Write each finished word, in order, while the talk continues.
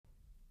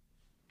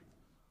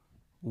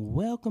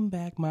Welcome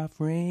back, my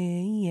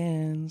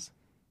friends.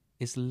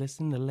 It's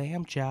Listen to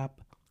Lamb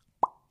Chop.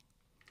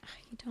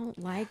 You don't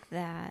like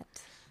that.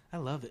 I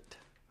love it.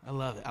 I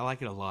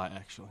like it a lot,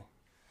 actually.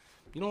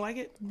 You don't like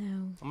it? No.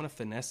 I'm going to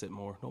finesse it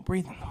more. Don't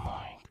breathe in the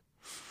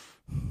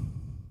mic.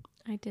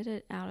 I did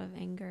it out of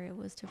anger. It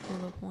was to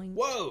prove a point.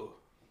 Whoa!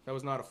 That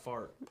was not a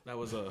fart. That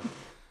was a...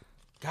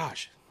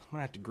 Gosh, I'm going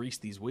to have to grease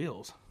these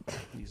wheels.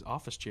 These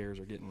office chairs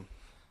are getting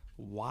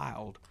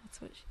wild. That's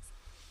what she said.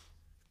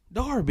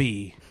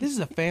 Darby, this is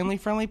a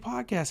family-friendly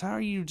podcast. How are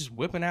you just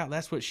whipping out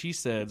 "that's what she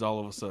said" all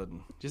of a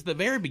sudden? Just the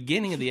very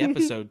beginning of the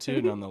episode,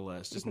 too,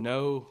 nonetheless. Just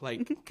no,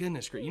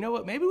 goodness gracious. You know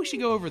what? Maybe we should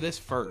go over this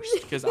first,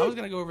 because I was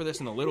going to go over this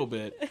in a little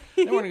bit.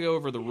 Then we're going to go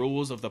over the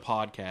rules of the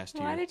podcast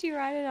here. Why did you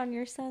write it on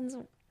your son's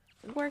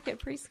work at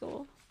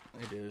preschool?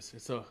 It is.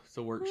 It's a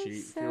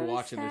worksheet. So if you're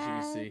watching this, you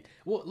can sad. see.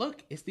 Well,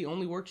 look, it's the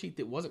only worksheet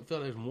that wasn't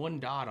filled. There's one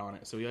dot on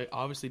it, so he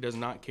obviously does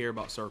not care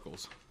about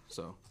circles.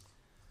 So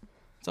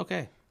it's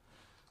okay.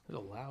 There's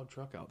a loud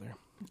truck out there.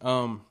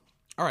 All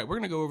right, we're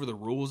going to go over the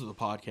rules of the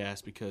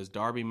podcast because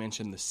Darby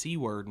mentioned the C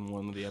word in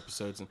one of the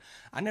episodes, and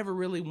I never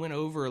really went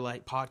over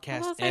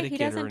podcast etiquette he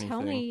doesn't or anything.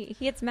 tell me.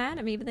 He gets mad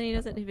at me, but then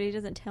he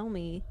doesn't tell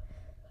me.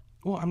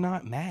 Well, I'm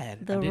not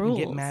mad. The I didn't rules.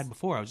 get mad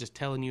before. I was just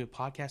telling you a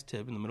podcast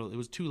tip in the middle. It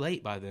was too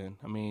late by then.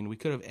 I mean, we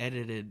could have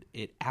edited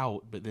it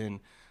out, but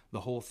then the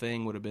whole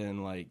thing would have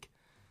been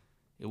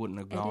it wouldn't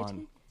have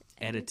gone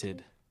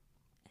edited.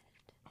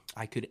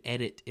 I could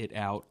edit it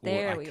out,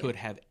 or I could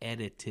have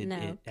edited it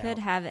out. No, could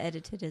have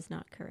edited is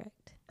not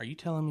correct. Are you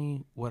telling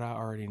me what I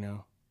already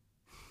know?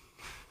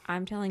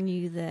 I'm telling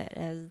you that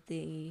as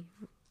the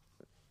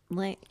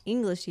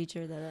English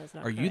teacher, that's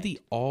not Are correct. you the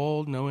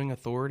all-knowing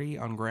authority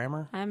on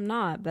grammar? I'm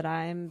not, but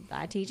I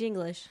teach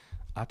English.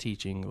 I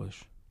teach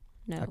English.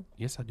 No.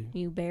 Yes, I do.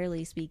 You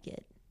barely speak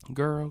it.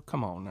 Girl,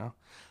 come on now.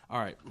 All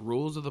right,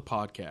 rules of the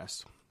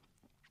podcast.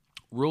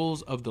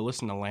 Rules of the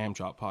Listen to Lamb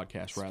Chop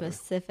podcast, rather.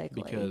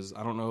 Specifically. Because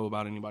I don't know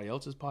about anybody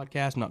else's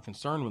podcast. I'm not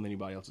concerned with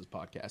anybody else's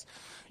podcast.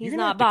 He's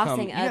not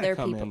bossing other You gotta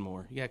come people. in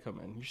more. You gotta come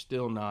in. You're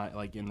still not,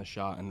 in the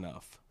shot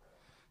enough.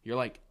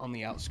 You're, on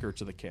the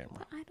outskirts of the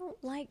camera. I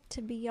don't like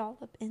to be all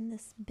up in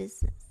this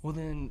business. Well,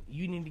 then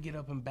you need to get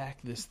up and back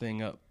this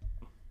thing up.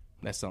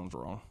 That sounds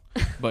wrong.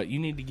 But you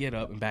need to get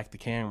up and back the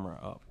camera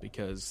up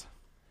because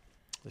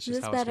that's just Is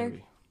this how it's better? going to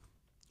be.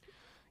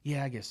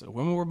 Yeah, I guess so.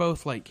 When we're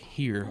both,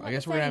 here, I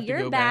guess we're going to have to your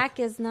go back. back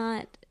is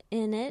not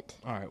in it.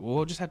 All right, well,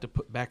 we'll just have to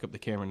back up the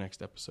camera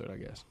next episode, I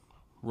guess.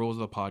 Rules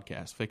of the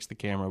podcast. Fix the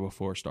camera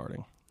before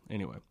starting.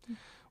 Anyway,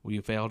 we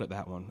failed at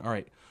that one. All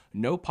right,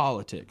 no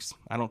politics.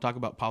 I don't talk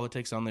about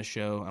politics on this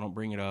show. I don't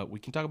bring it up. We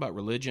can talk about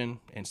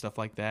religion and stuff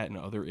like that and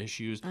other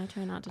issues. I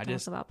try not to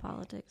talk about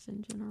politics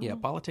in general. Yeah,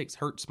 politics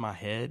hurts my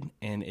head,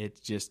 and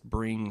it just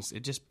brings It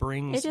just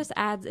brings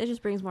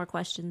more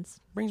questions.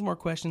 more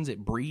questions.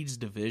 It breeds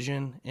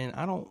division, and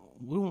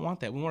we don't want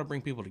that. We want to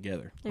bring people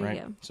together, There right?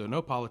 you go. So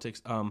no politics.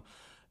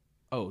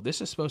 Oh,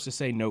 this is supposed to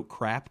say no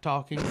crap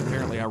talking.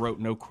 Apparently, I wrote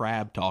no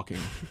crab talking.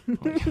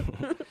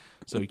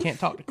 So you can't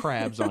talk to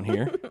crabs on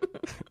here.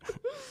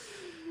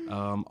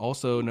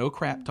 Also, no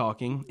crap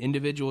talking,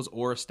 individuals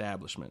or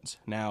establishments.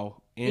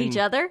 Now, in Each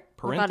other?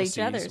 What about parentheses,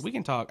 each other's? we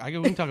can talk. We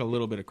can talk a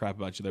little bit of crap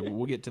about each other, but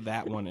we'll get to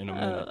that one in a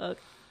minute.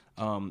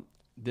 Okay.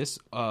 This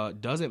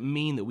doesn't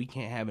mean that we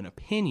can't have an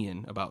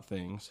opinion about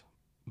things,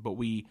 but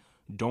we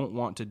don't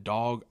want to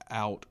dog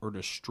out or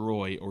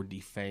destroy or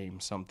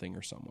defame something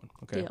or someone.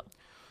 Okay.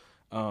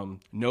 Deal.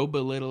 No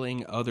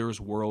belittling others'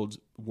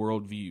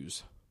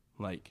 worldviews,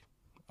 like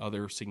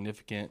other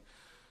significant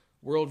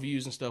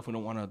worldviews and stuff. We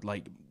don't want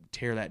to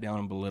tear that down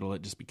and belittle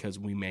it just because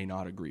we may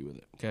not agree with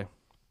it. Okay.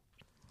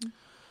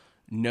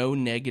 No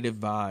negative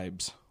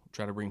vibes.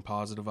 Try to bring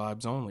positive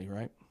vibes only.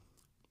 Right.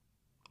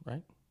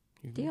 Right.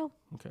 You agree? Deal.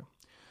 Okay.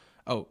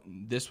 Oh,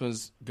 this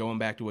was going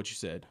back to what you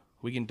said.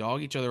 We can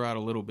dog each other out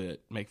a little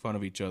bit, make fun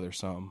of each other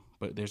some,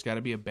 but there's got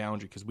to be a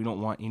boundary because we don't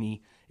want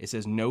any. It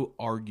says no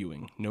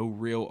arguing, no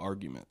real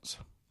arguments.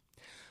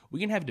 We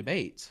can have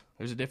debates.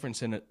 There's a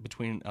difference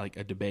between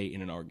a debate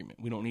and an argument.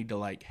 We don't need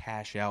to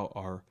hash out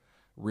our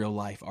real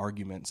life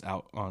arguments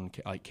out on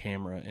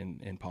camera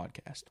and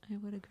podcast. I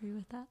would agree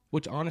with that.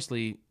 Which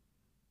honestly,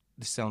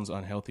 this sounds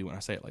unhealthy when I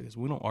say it like this.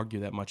 We don't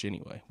argue that much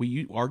anyway.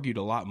 We argued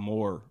a lot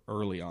more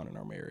early on in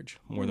our marriage,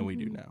 more than we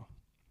do now.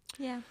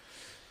 Yeah.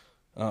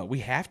 We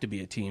have to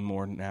be a team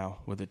more now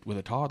with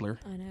a toddler.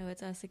 I know,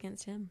 it's us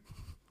against him.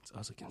 It's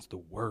us against the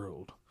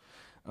world.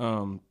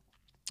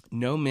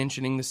 No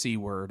mentioning the C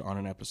word on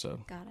an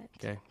episode. Got it.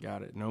 Okay,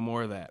 got it. No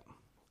more of that.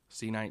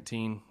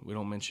 C19, we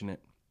don't mention it.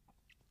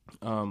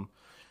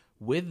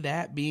 With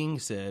that being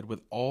said,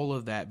 with all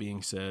of that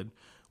being said,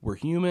 we're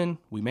human,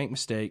 we make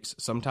mistakes,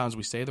 sometimes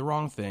we say the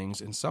wrong things,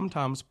 and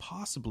sometimes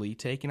possibly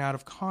taken out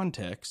of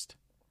context.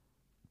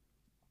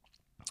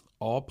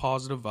 All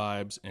positive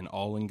vibes and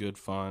all in good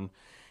fun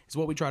is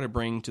what we try to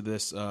bring to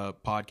this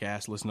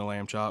podcast, Listen to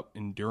Lamb Chop.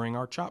 And during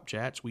our chop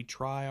chats, we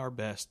try our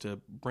best to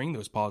bring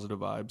those positive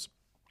vibes.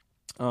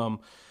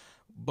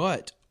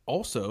 But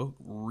also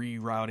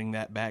rerouting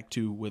that back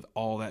to, with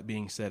all that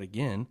being said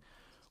again,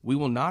 We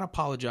will not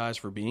apologize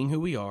for being who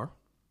we are.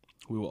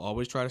 We will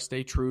always try to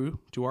stay true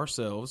to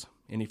ourselves.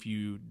 And if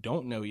you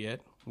don't know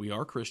yet, we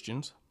are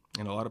Christians.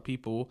 And a lot of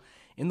people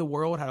in the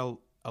world have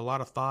a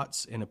lot of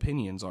thoughts and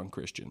opinions on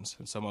Christians.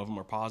 And some of them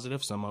are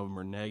positive, some of them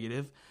are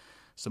negative.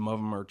 Some of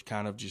them are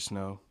kind of just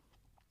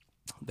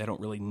they don't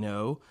really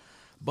know.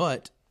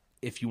 But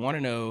if you want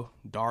to know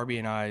Darby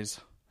and I's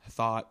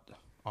thought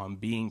on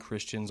being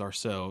Christians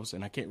ourselves,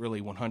 and I can't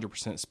really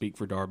 100% speak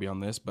for Darby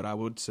on this, but I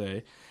would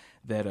say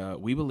that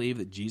we believe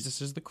that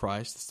Jesus is the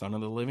Christ, the Son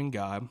of the living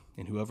God,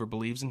 and whoever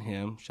believes in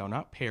him shall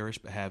not perish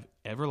but have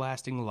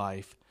everlasting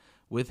life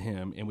with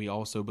him. And we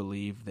also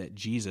believe that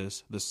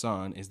Jesus, the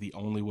Son, is the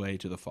only way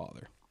to the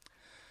Father.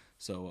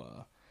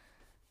 So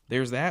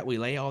there's that. We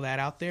lay all that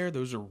out there.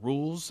 Those are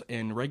rules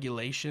and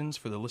regulations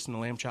for the Listen to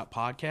Lamb Chop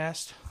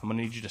podcast. I'm going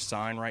to need you to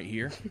sign right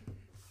here.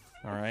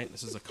 All right.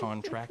 This is a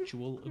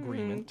contractual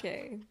agreement.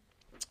 Okay.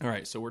 All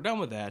right. So we're done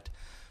with that.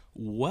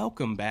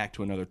 Welcome back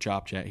to another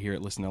Chop Chat here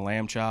at Listen to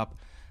Lamb Chop.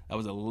 That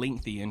was a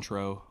lengthy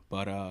intro,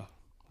 but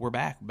we're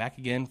back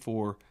again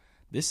for,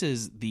 this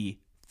is the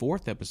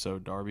 4th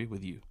episode, Darby,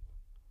 with you.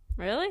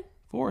 Really?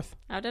 4th.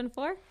 I've done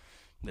 4?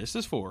 This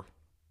is 4.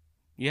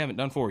 You haven't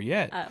done 4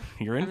 yet. Oh,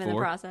 You're in I'm 4. in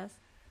the process.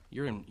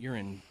 You're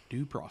in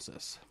due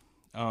process.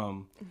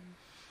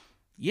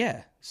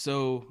 Yeah.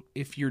 So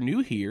if you're new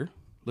here,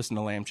 listen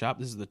to Lamb Chop.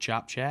 This is the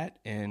Chop Chat,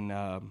 and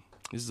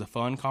this is a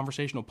fun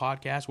conversational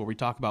podcast where we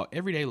talk about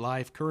everyday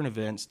life, current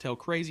events, tell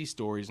crazy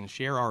stories, and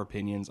share our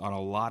opinions on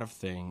a lot of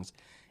things.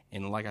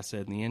 And like I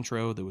said in the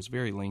intro, that was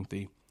very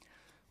lengthy,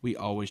 we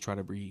always try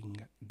to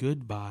bring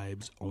good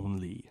vibes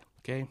only.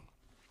 Okay.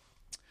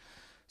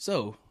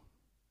 So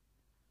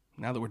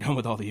now that we're done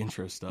with all the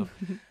intro stuff,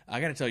 I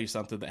got to tell you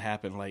something that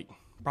happened like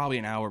probably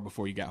an hour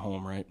before you got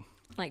home, right?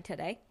 Like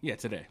today? Yeah,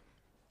 today.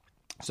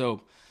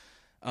 So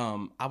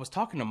I was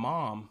talking to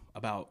Mom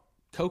about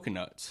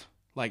coconuts.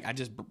 Like, I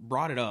just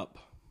brought it up.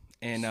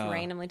 And Just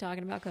randomly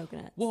talking about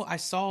coconuts. well, I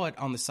saw it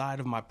on the side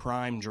of my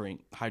Prime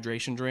drink,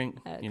 hydration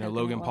drink. Coconut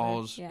Logan water.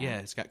 Paul's. Yeah.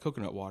 It's got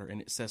coconut water.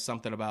 And it says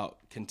something about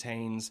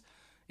contains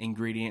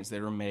ingredients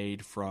that are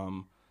made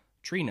from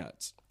tree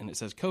nuts. And it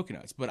says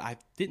coconuts. But I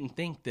didn't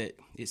think that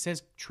it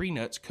says tree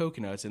nuts,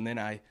 coconuts. And then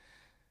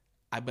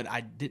but I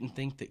didn't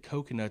think that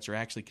coconuts are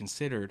actually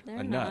considered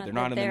a nut. not, They're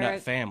not but in the they're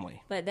nut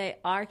family. But they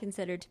are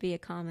considered to be a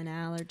common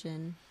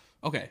allergen.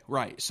 Okay,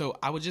 right. So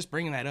I was just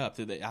bringing that up.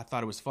 I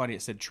thought it was funny.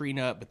 It said tree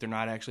nut, but they're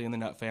not actually in the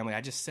nut family.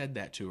 I just said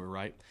that to her,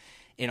 right?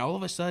 And all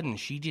of a sudden,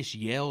 she just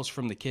yells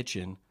from the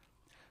kitchen,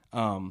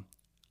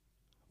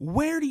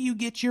 where do you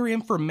get your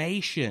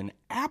information?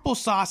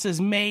 Applesauce is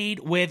made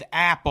with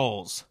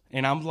apples.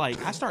 And I'm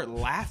like, I start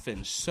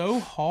laughing so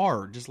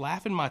hard, just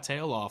laughing my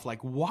tail off. Like,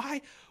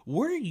 why?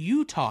 What are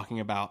you talking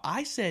about?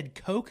 I said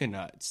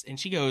coconuts. And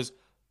she goes,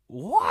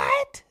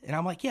 what? And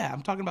I'm like, yeah,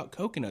 I'm talking about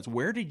coconuts.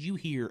 Where did you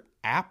hear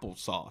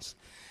applesauce?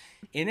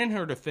 And in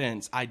her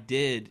defense, I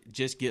did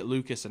just get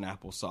Lucas an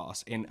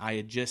applesauce. And I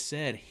had just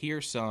said, here,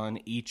 son,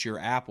 eat your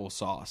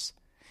applesauce.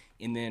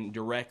 And then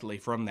directly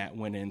from that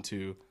went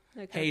into,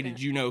 hey,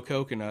 did you know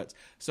coconuts?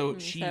 So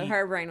So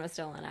her brain was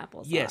still on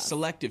applesauce. Yes,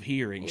 selective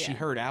hearing. She Yeah.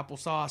 heard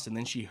applesauce, and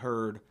then she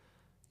heard,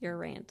 Your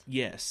rant.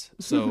 yes.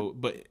 So,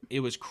 but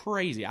it was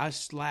crazy. I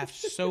just laughed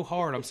so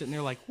hard. I'm sitting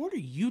there like, what are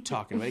you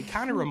talking about? It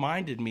kind of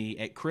reminded me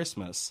at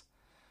Christmas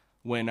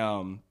when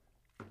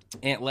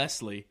Aunt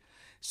Leslie,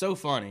 so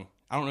funny.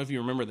 I don't know if you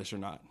remember this or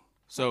not.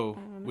 So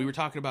we were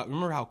talking about,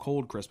 remember how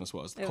cold Christmas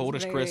was? The It was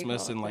coldest very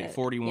Christmas cold, in like but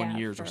 41 yeah,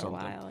 years for or a something.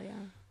 while, yeah.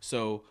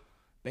 So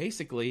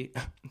basically,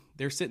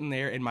 they're sitting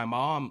there, and my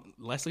mom,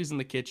 Leslie's in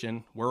the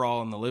kitchen. We're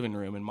all in the living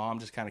room, and Mom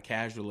just kind of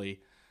casually,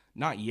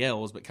 not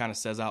yells, but kind of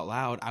says out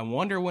loud, I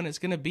wonder when it's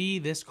going to be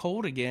this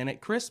cold again at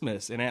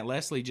Christmas. And Aunt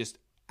Leslie just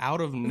out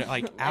of,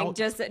 out.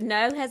 Just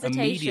no hesitation.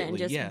 Immediately,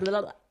 Just yeah.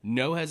 blah, blah.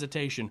 No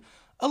hesitation.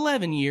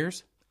 11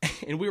 years.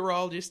 And we were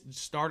all just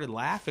started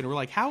laughing. We're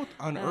like, how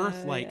on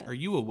earth, yeah. are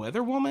you a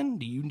weather woman?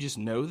 Do you just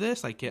know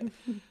this? Like,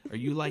 are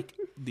you like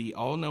the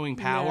all-knowing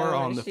power No,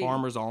 on the she-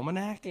 Farmer's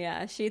Almanac?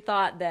 Yeah, she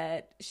thought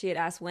that she had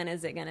asked when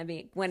is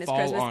Christmas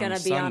Fall going on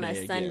to be on a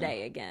Sunday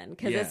Sunday again?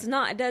 Because Yeah.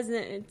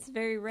 it's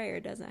very rare.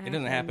 It doesn't happen. It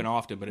doesn't happen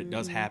often, but it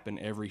does happen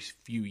every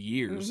few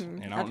years.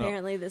 And I don't know.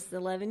 Apparently, this is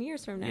 11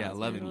 years from now. Yeah, it's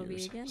when 11 it'll be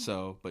years. again.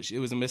 So, but it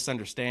was a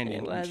misunderstanding.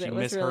 It was. She It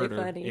was misheard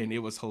really her, funny. and it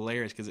was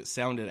hilarious because it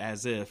sounded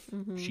as if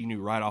she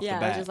knew right off Yeah, the it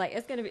bat. was just like,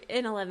 it's going to be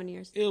in 11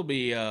 years. It'll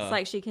be It's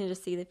like she can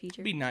just see the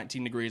future. be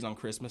 19 degrees on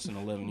Christmas in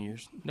 11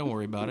 years. Don't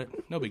worry about it.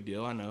 No big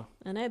deal. I know.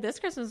 I know, this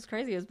Christmas was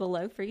crazy. It was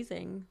below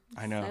freezing.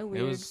 I know. So It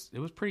weird.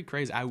 was pretty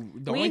crazy.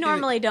 We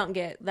normally don't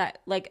get that,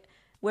 like,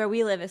 where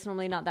we live, it's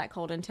normally not that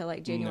cold until,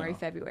 like, January, No.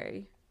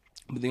 February.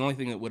 But the only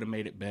thing that would have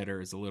made it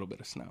better is a little bit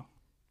of snow.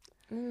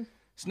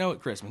 Snow at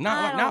Christmas, I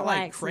not don't like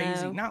like crazy,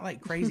 snow. not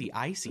like crazy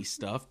icy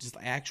stuff, just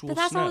actual But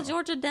that's snow. all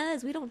Georgia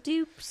does. We don't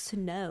do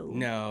snow.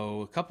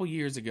 No, a couple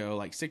years ago,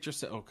 like 6 or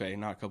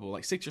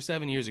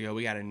 7 years ago,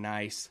 we got a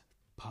nice,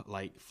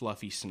 like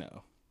fluffy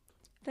snow.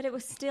 But it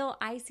was still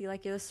icy.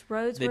 Like the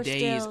roads The were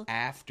days still.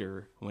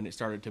 after, when it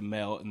started to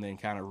melt and then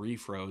kind of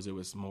refroze, it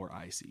was more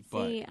icy.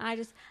 But See,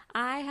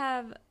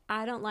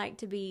 I don't like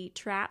to be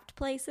trapped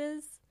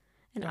places,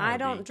 and Darby, I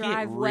don't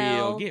drive get real,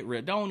 well. Get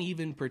real. Don't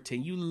even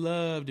pretend. You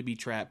love to be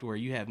trapped where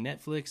you have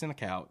Netflix and a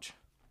couch.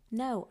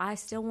 No, I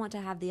still want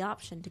to have the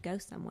option to go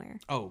somewhere.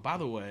 Oh, by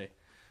the way,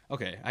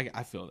 okay,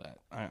 I feel that.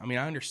 I mean,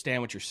 I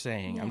understand what you're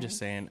saying. I'm just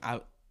saying,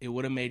 it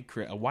would have made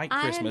a white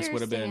Christmas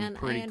would have been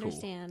pretty I cool.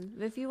 understand.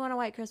 If you want a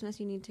white Christmas,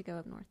 you need to go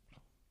up north.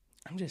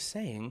 I'm just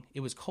saying,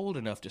 it was cold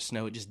enough to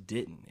snow. It just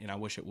didn't, and I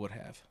wish it would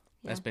have.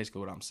 That's basically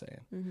what I'm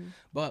saying. Mm-hmm.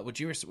 But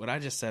what I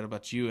just said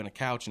about you and a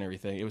couch and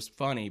everything, it was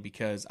funny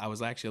because I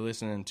was actually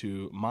listening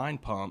to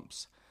Mind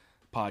Pump's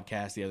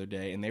podcast the other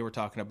day, and they were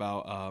talking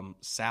about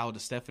Sal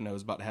DiStefano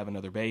is about to have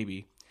another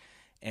baby,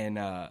 and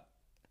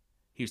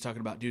he was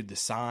talking about, dude, the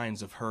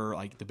signs of her,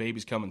 like the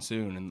baby's coming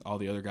soon, and all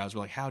the other guys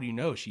were like, how do you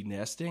know? Is she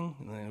nesting?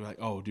 And they were like,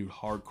 oh, dude,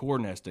 hardcore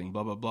nesting,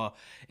 blah, blah, blah.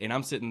 And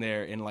I'm sitting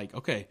there and like,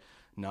 okay,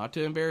 not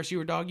to embarrass you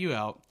or dog you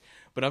out,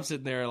 but I'm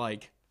sitting there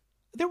like,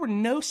 there were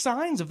no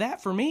signs of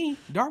that for me.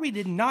 Darby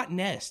did not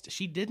nest.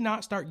 She did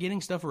not start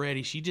getting stuff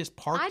ready. She just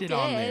parked it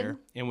on there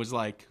and was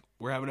like,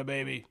 we're having a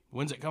baby.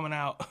 When's it coming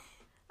out?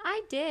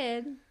 I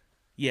did.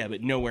 Yeah,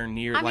 but nowhere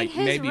near, I mean,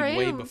 his maybe room,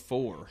 way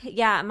before.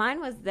 Yeah, mine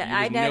was that. He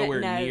was I didn't nowhere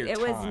know. near It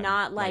was time.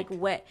 not like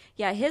wet.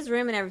 Yeah, his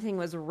room and everything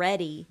was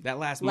ready. That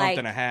last Like- month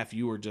and a half,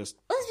 you were just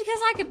Well, it's because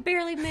I could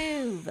barely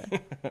move.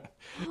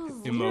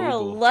 You're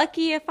immobile.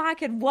 lucky if I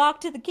could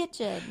walk to the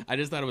kitchen. I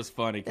just thought it was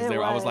funny because It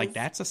I was like, was.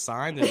 that's a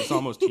sign that it's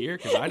almost here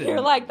because I didn't. You're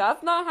like,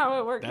 that's not how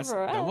it worked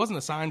for us. That wasn't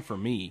a sign for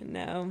me.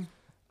 No.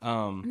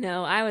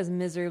 No, I was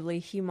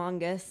miserably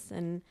humongous,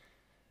 and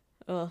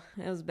it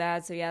was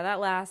bad. So yeah, that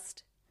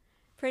last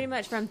pretty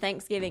much from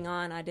Thanksgiving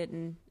on,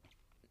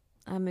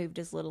 I moved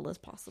as little as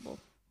possible.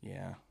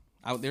 Yeah.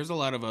 There's a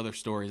lot of other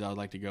stories I would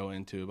like to go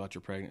into about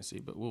your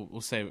pregnancy, but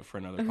we'll save it for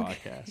another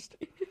podcast.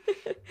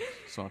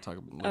 So I'll talk a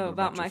little bit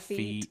about your my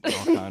feet. and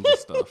all kinds of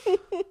stuff.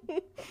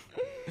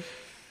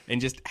 And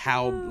just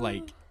how,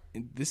 like,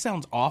 this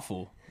sounds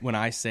awful when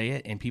I say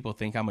it and people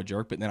think I'm a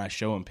jerk, but then I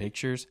show them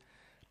pictures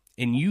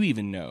and you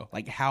even know,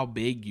 like, how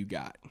big you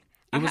got.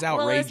 It was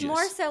outrageous. Well, it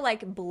was more so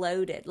like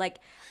bloated. Like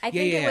I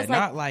think it was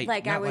not like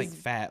not I was like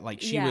fat. Like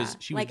she yeah, was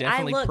like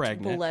definitely I looked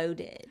pregnant.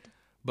 bloated.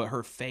 But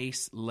her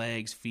face,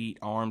 legs, feet,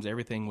 arms,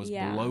 everything was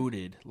Yeah.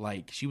 bloated.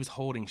 Like she was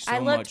holding so I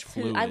much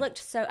fluid. I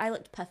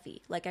looked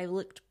puffy. Like I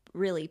looked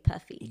really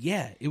puffy.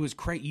 Yeah, it was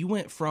crazy. You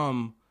went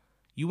from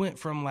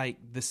like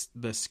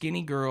the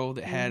skinny girl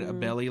that had Mm-hmm. a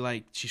belly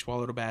like she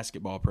swallowed a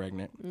basketball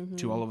pregnant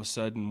to all of a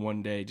sudden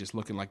one day just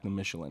looking like the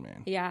Michelin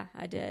Man. Yeah,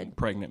 I did.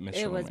 Pregnant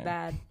Michelin It was Man.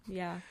 bad.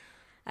 Yeah.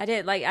 I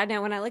did. Like I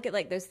know when I look at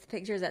like those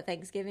pictures at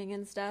Thanksgiving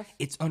and stuff.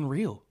 It's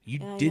unreal.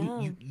 You I didn't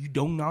know. you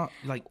do not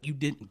like you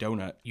didn't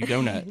donut. You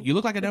donut. You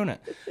look like a donut.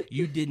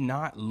 You did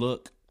not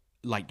look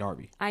like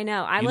Darby. I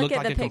know. I You look look at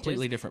like the a pictures.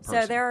 completely different So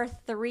person. there are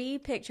 3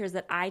 pictures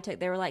that I took.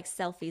 They were like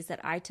selfies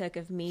that I took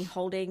of me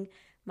holding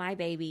my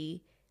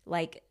baby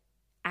like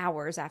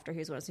hours after he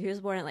was born. So he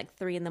was born at like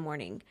 3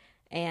 a.m,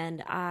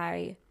 and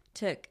I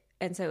took,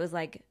 and so it was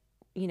like,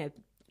 you know,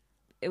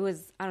 it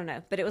was, I don't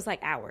know, but it was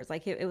like hours.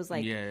 Like it was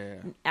like Yeah.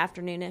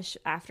 afternoonish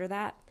after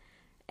that.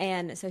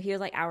 And so he was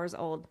like hours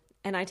old.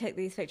 And I took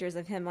these pictures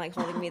of him like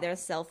holding me. There's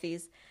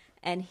selfies.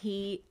 And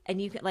you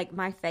can, like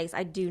my face,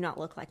 I do not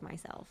look like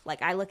myself.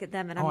 Like I look at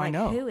them and I'm I like,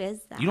 know. who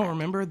is that? You don't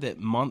remember that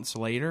months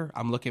later,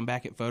 I'm looking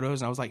back at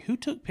photos and I was like, who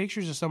took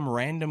pictures of some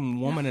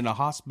random woman in a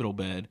hospital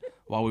bed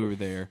while we were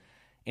there?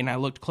 And I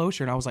looked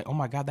closer and I was like, oh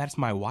my God, that's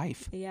my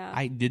wife. Yeah.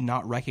 I did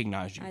not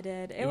recognize you. I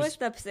did. It was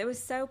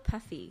so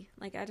puffy.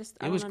 Like I It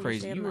don't was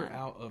crazy. understand You were that.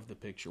 out of the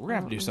picture. We're going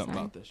to have to do I'm something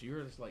sorry. about this. You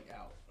were just like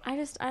out. I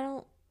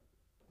don't,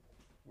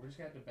 We're just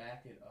going to have to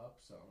back it up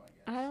some, I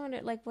guess. I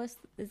don't, like,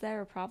 is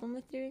there a problem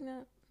with doing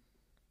that?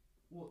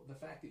 Well, the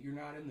fact that you're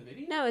not in the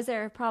video? No, is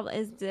there a problem? I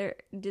just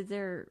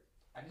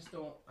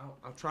don't.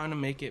 I'm trying to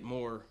make it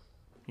more,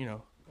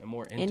 a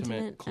more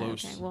intimate,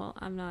 close Okay, well,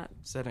 I'm not,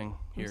 setting I'm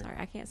here. sorry,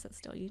 I can't sit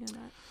still. You know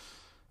that.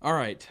 All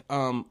right.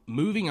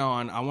 Moving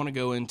on, I want to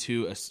go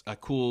into a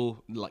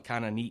cool, like,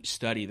 kind of neat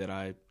study that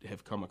I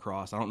have come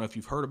across. I don't know if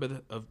you've heard of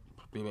it. I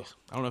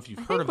don't know if you've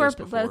I heard think of we're this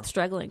before. both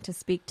struggling to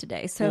speak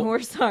today, so Well, we're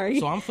sorry.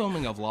 So I'm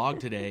filming a vlog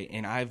today,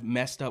 and I've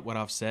messed up what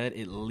I've said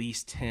at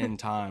least 10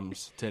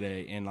 times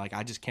today, and like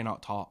I just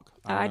cannot talk.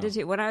 I don't know. did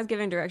too. When I was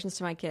giving directions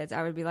to my kids,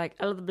 I would be like,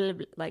 blah, blah,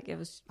 blah, like it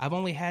was. I've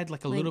only had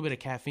like a little bit of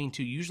caffeine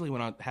too. Usually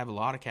when I have a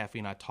lot of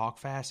caffeine, I talk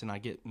fast and I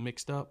get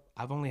mixed up.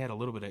 I've only had a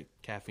little bit of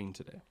caffeine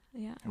today.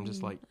 Yeah, I'm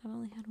just like, I've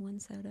only had one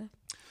soda.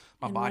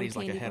 my and body's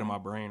one like candy ahead of bar.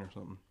 my brain or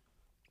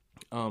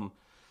something.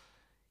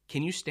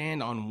 Can you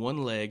stand on one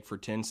leg for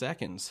 10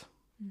 seconds?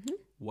 Mm-hmm.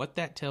 What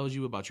that tells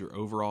you about your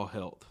overall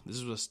health.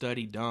 This was a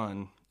study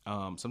done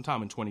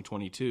sometime in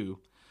 2022.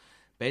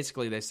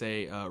 Basically, they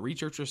say,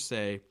 researchers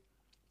say,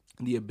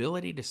 the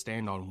ability to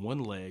stand on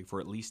one leg for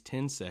at least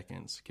 10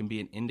 seconds can be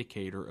an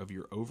indicator of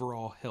your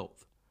overall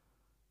health.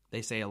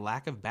 They say a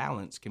lack of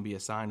balance can be a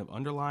sign of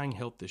underlying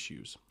health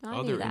issues. I knew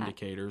Other that.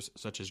 indicators,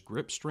 such as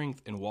grip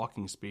strength and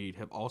walking speed,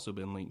 have also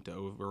been linked to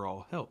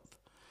overall health.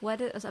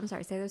 I'm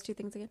sorry, say those two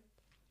things again.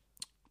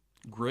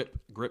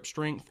 Grip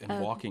strength and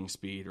Okay. walking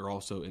speed are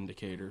also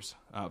indicators.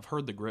 I've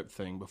heard the grip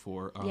thing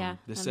before. Yeah,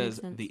 This that says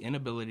makes sense. the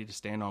inability to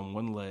stand on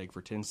one leg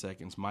for 10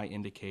 seconds might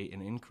indicate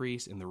an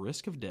increase in the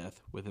risk of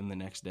death within the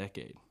next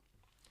decade.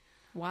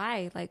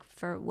 Why? Like,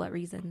 for what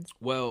reasons?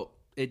 Well,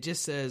 it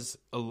just says,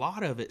 a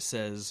lot of it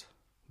says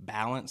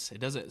balance. It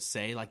doesn't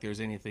say like there's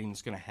anything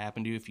that's going to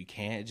happen to you if you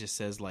can't. It just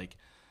says like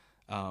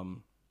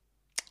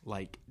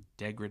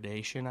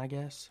degradation, I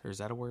guess. Or is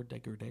that a word,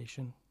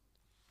 degradation?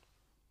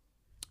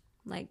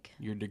 Like,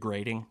 You're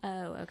degrading.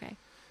 oh, okay.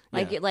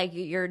 Like, Yeah. like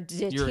you're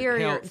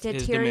health is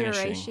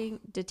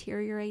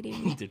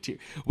deteriorating.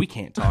 We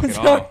can't talk at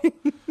all.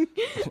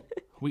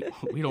 we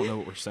don't know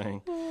what we're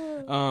saying.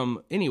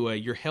 Anyway,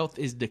 your health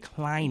is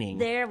declining.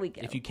 There we go.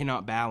 If you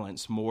cannot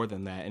balance more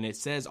than that. And it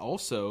says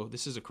also,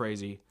 this is a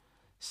crazy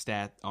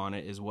stat on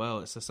it as well.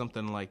 It says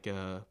something like,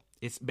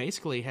 it's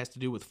basically has to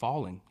do with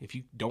falling. If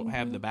you don't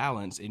have the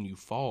balance and you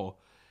fall,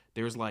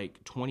 there's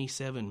like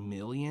 27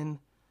 million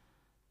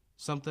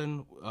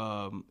something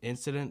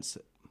incidents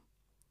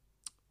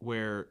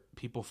where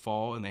people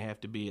fall and they have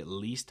to be at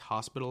least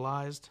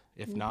hospitalized,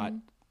 if not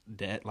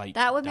dead, like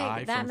That would die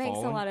make that from makes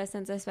falling. a lot of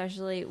sense,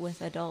 especially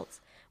with adults.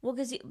 Well,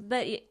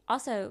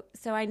 also,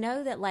 so I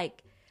know that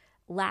like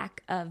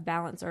lack of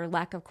balance or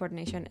lack of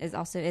coordination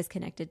is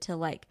connected to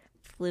like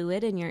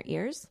fluid in your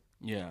ears.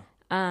 Yeah.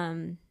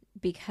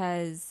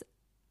 Because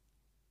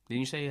Didn't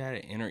you say you had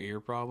an inner ear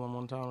problem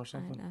one time or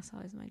something? that's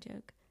always my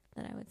joke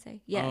that I would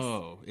say. Yes.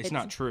 Oh, it's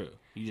not true.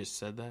 You just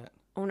said that?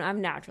 Oh, no, I'm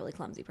a naturally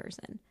clumsy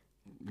person.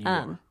 You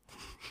are.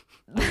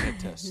 I can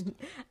attest.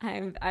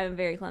 I'm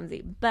very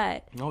clumsy,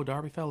 but Oh,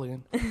 Darby fell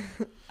again.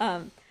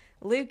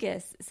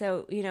 Lucas,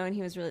 so, and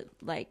he was really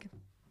like,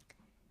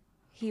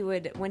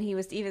 when he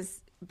was even,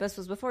 this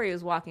was before he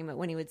was walking, but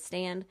when he would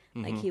stand,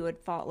 like he would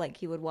fall, like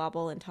he would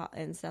wobble and talk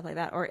and stuff like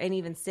that, and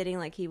even sitting,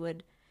 like he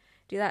would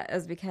do that. It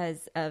was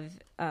because of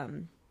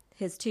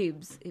his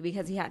tubes,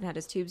 because he hadn't had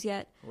his tubes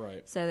yet.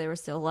 Right. So there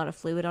was still a lot of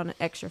fluid on it,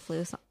 extra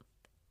fluid.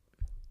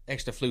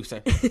 Extra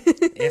flusa.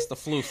 Extra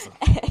flusa.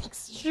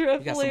 Extra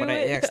You got some of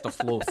that fluid. extra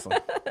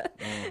flusa.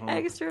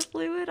 Extra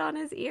fluid on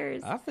his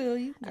ears. I feel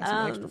you. Got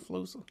some extra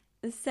flusa.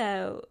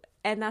 So,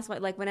 and that's why,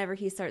 like, whenever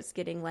he starts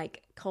getting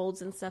like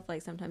colds and stuff,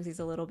 like sometimes he's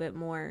a little bit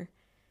more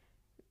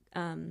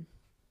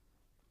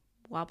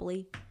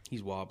wobbly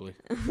He's wobbly.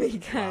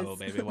 because Wobble,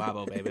 baby.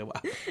 Wobble, baby.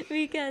 Wobble.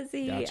 because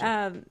he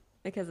Gotcha.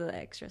 because of the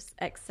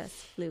excess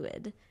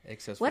fluid.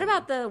 Excess What fluid.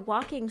 about the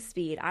walking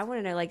speed? I want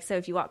to know, like, so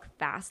if you walk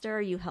faster,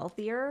 are you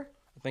healthier?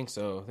 I think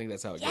so. I think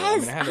that's how it goes.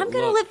 Yes, I haven't I'm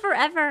gonna looked- live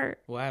forever.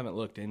 Well, I haven't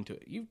looked into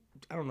it.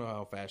 I don't know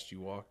how fast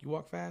you walk. You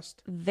walk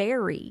fast?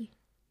 Very.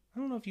 I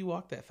don't know if you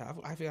walk that fast.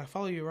 I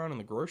follow you around in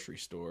the grocery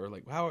store.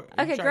 Like, how? Are you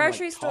Okay, trying to,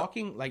 grocery like, store-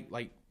 Talking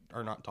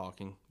or not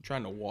talking?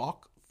 Trying to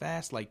walk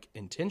fast, like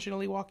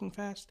intentionally walking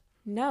fast.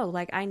 No,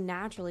 like I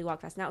naturally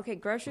walk fast. Now, okay,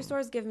 grocery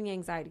stores give me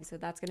anxiety, so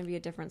that's going to be a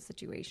different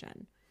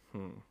situation.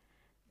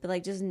 But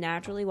like just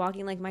naturally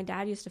walking, like my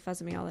dad used to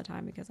fuss at me all the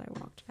time because I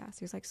walked fast.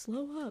 He was like,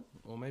 "Slow up."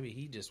 Well, maybe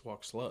he just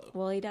walks slow.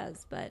 Well, he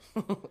does, but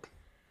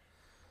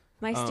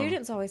my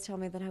students always tell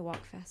me that I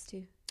walk fast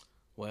too.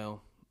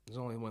 Well, there's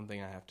only one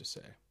thing I have to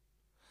say.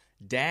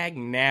 Dag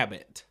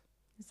nabbit.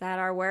 Is that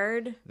our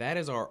word? That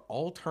is our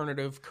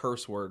alternative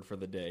curse word for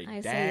the day.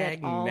 I say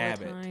it all the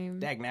time.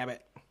 Dag nabbit.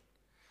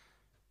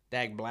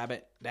 Dag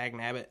blabbit. Dag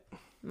nabbit.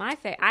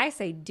 I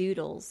say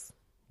doodles.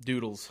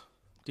 Doodles.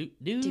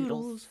 Doodles.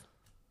 Doodles.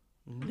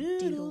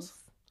 Noodles.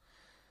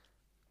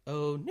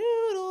 Oh,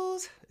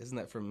 noodles. Isn't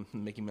that from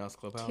Mickey Mouse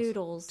Clubhouse?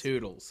 Toodles.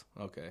 Toodles.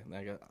 Okay.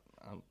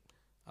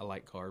 I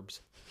like carbs.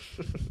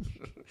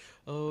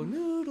 Oh,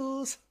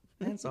 noodles.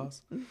 And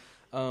sauce.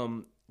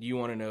 You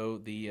want to know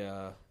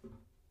the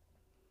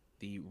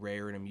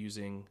rare and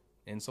amusing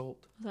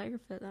insult? Was that your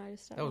foot that I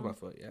just stepped That was my on?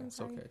 foot. Yeah, I'm it's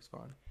sorry. okay. It's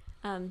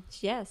fine.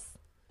 Yes.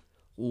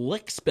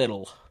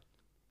 Lickspittle.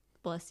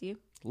 Bless you.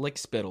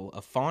 Lickspittle.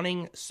 A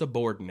fawning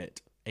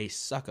subordinate. A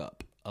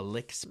suck-up. A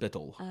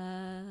lickspittle.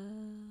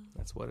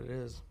 That's what it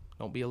is.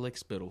 Don't be a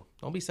lickspittle.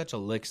 Don't be such a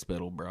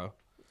lickspittle, bro.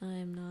 I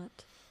am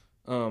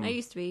not. I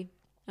used to be.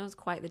 I was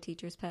quite the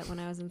teacher's pet when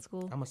I was in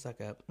school. I'm a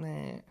suck-up.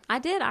 Nah. I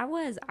did. I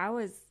was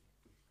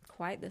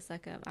quite the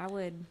suck up.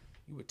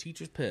 You a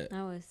teacher's pet.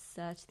 I was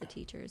such the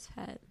teacher's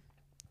pet.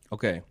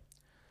 Okay.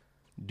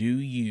 Do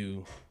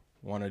you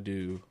want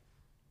to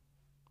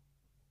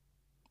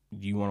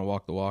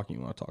walk the walk and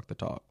you want to talk the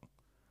talk?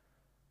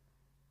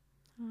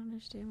 I don't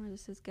understand where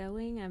this is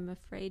going. I'm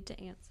afraid to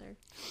answer.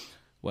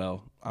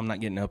 Well, I'm not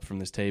getting up from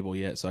this table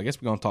yet, so I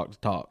guess we're going to talk the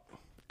talk.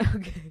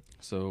 Okay.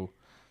 So,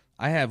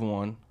 I have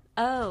one.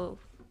 Oh.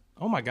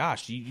 Oh my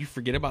gosh, you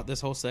forget about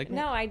this whole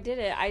segment? No, I did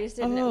it. I just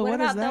didn't Oh, know. What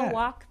what is about that? the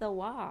walk the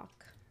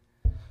walk?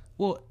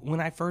 Well, when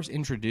I first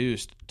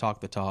introduced Talk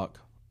the Talk,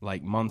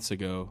 like months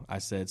ago, I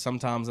said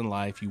sometimes in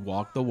life you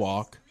walk the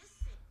walk.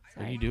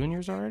 Are Sorry. you doing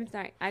yours already?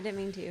 Sorry, I didn't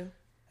mean to.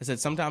 I said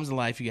sometimes in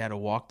life you got to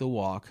walk the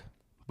walk,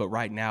 but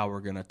right now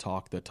we're going to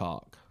talk the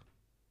talk.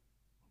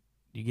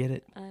 You get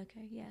it?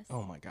 Okay, yes.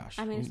 Oh my gosh.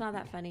 I mean, it's not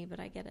that funny, but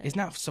I get it. It's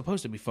not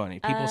supposed to be funny.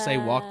 People say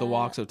walk the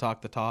walk, so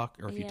talk the talk.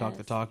 Or if you talk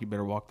the Yes. talk, you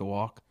better walk the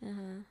walk.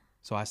 Uh-huh.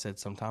 So I said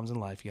sometimes in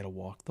life you got to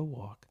walk the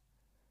walk.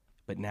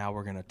 But now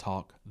we're going to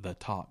talk the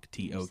talk.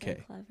 You're T-O-K.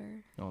 so clever.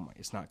 Oh my,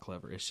 it's not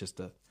clever. It's just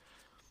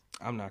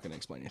I'm not going to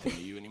explain anything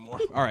to you anymore.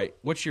 All right.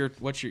 What's your,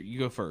 you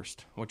go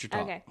first. What's your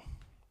talk? Okay.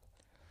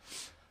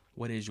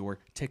 What is your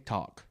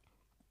TikTok?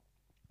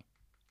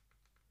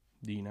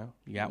 Do you know?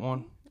 You got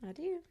one? I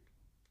do.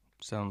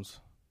 Sounds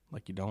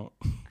like you don't.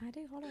 I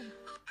do. Hold on. I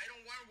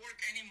don't want to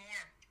work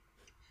anymore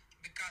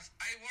because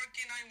I'm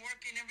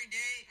working every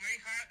day very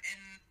hard,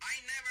 and I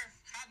never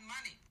had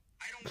money.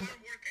 I don't want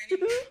to work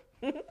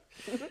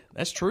anymore.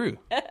 That's true.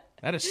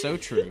 That is so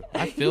true.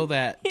 I feel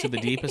that to the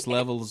deepest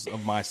levels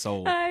of my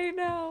soul. I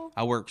know.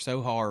 I work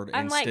so hard and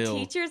I'm like still.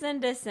 teachers in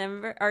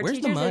December or Where's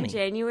the teachers in money?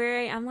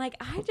 January. I'm like,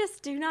 I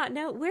just do not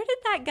know. Where did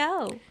that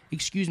go?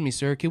 Excuse me,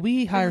 sir. Can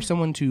we hire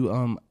someone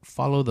to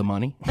follow the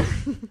money?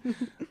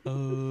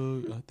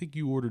 I think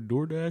you ordered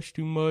DoorDash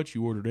too much.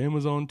 You ordered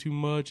Amazon too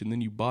much, and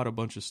then you bought a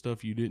bunch of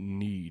stuff you didn't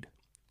need.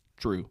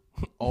 True.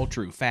 All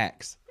true.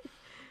 Facts.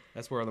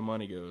 That's where the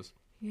money goes.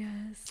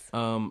 Yes.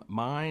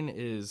 Mine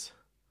is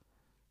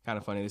kind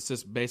of funny. It's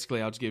just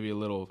basically, I'll just give you a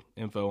little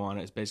info on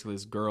it. It's basically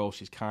this girl.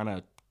 She's kind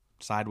of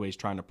sideways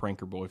trying to prank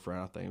her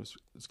boyfriend. I think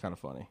it's kind of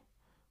funny.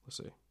 Let's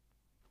see. Can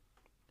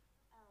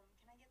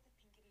I get the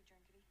pinkity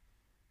drinkity?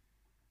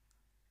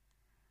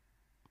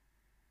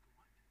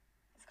 What?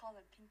 It's called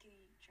a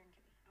pinkity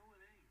drinkity. No,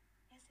 it ain't.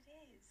 Yes, it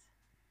is.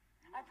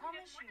 I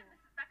promise you.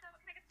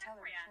 Tell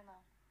her. She'll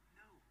know.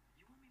 No,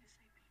 you want me to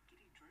say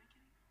pinkity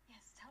drinkity?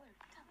 Yes, tell her.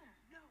 Tell her.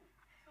 No,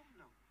 hell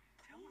no.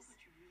 Tell me what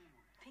you really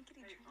want.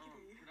 Pinkity Hey,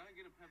 drinkity. could I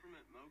get a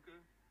peppermint mocha?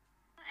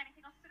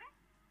 Anything else today?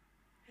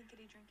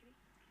 Pinkity drinkity.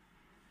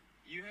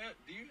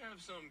 Do you have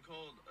something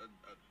called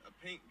a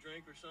pink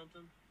drink or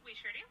something? We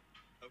sure do.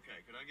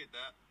 Okay, could I get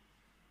that?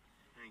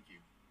 Thank you.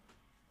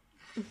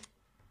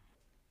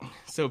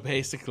 So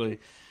basically,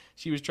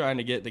 she was trying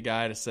to get the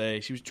guy to say,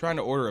 she was trying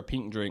to order a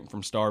pink drink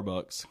from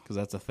Starbucks, because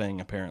that's a thing,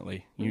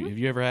 apparently. Have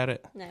you ever had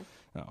it? No.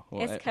 Oh,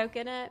 well, It's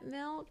coconut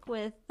milk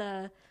with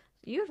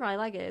you would probably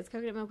like it. It's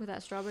coconut milk with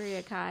that strawberry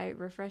acai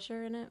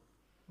refresher in it.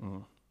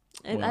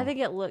 I Well- think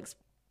it looks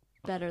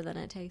better than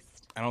it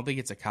tastes. I don't think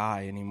it's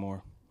acai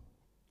anymore.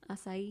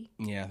 Acai.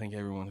 Yeah, I think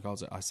everyone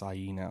calls it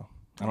acai now.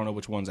 I don't know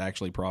which one's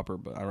actually proper,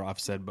 but I've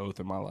said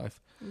both in my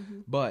life.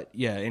 But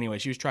yeah, anyway,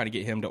 she was trying to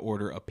get him to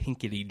order a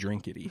pinkity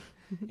drinkity,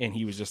 and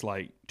he was just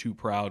like too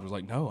proud. Was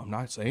like, no, I'm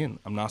not saying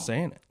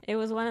it. It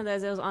was one of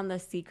those. It was on the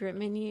secret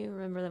menu.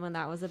 Remember when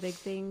that was a big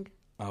thing?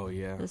 Oh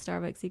yeah, The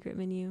Starbucks secret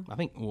menu. I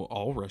think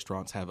all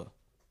restaurants have a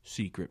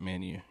secret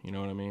menu. You know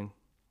what I mean?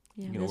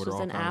 Yeah, You can this order was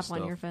all an kinds of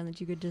app on your stuff. phone that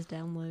you could just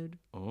download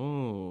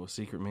Oh,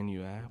 secret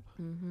menu app.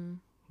 Mm-hmm.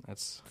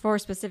 for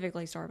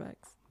specifically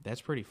Starbucks.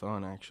 That's pretty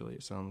fun, actually.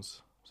 It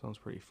sounds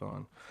pretty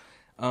fun.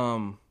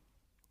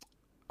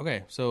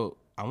 Okay, so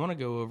I want to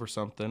go over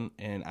something,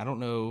 and I don't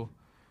know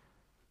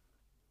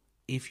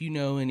if you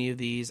know any of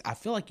these. I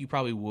feel like you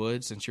probably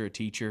would, since you're a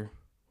teacher,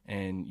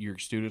 and your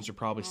students are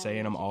probably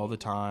saying them all the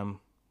time.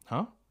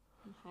 Huh?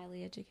 I'm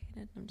highly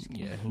educated. I'm just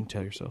kidding. Yeah, you can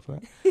tell yourself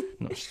that.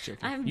 No, just joking.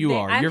 I'm You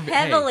are. I'm You're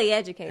heavily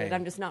educated. hey.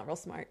 I'm just not real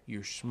smart.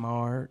 You're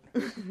smart.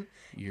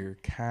 You're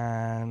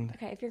kind.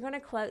 Okay, if you're going to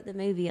quote the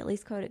movie, at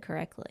least quote it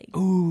correctly.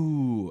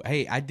 Ooh,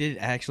 hey, I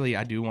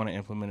do want to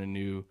implement a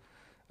new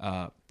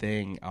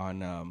thing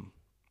on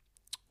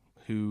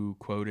who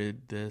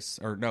quoted this,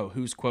 or no,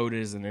 whose quote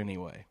is it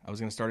anyway. I was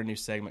going to start a new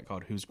segment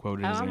called Whose Quote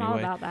Is It I'm Anyway. all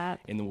about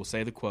that. And then we'll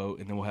say the quote,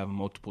 and then we'll have a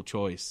multiple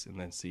choice, and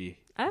then see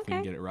if we can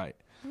Okay. get it right.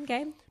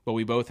 Okay. But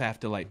we both have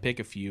to like pick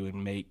a few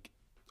and make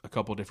a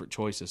couple different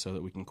choices so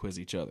that we can quiz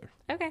each other.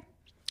 Okay.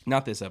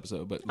 Not this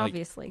episode, but like,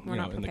 Obviously, we're you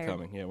know, not in the prepared.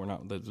 coming. Yeah, we're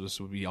not. This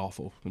would be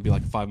awful. It'd be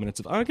like 5 minutes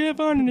of I can't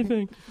find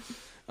anything.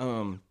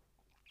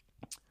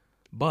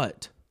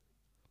 But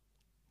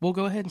we'll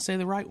go ahead and say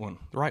the right one,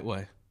 the right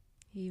way.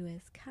 You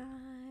is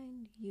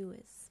kind. You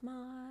is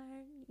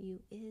smart. You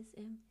is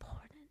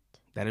important.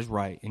 That is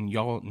right, and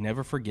y'all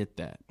never forget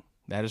that.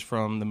 That is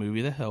from the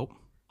movie The Help.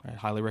 I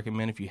highly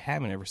recommend, if you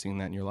haven't ever seen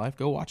that in your life,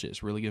 go watch it.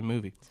 It's a really good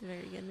movie. It's a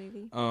very good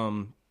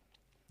movie.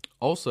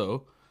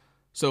 Also,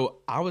 so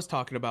I was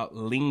talking about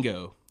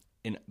lingo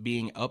and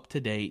being up to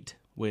date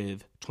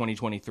with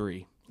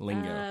 2023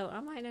 lingo. Oh, I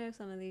might know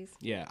some of these.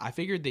 Yeah, I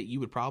figured that you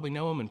would probably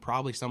know them, and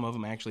probably some of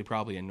them actually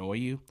probably annoy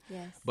you.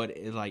 Yes. But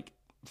like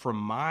from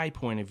my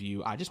point of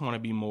view, I just want to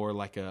be more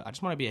like I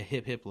just want to be a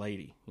hip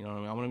lady. You know what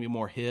I mean? I want to be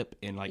more hip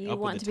and like You up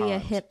want with to the be a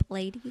times. hip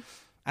lady?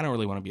 I don't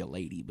really want to be a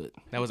lady, but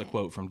that was a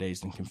quote from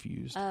Dazed and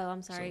Confused. Oh,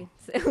 I'm sorry.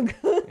 Yeah,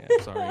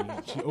 sorry.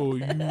 Oh,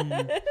 you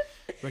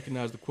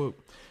recognize the quote.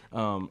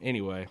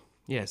 Anyway,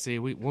 yeah. See,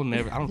 we'll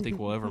never. I don't think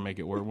we'll ever make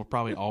it work. We're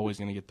probably always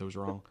going to get those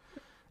wrong.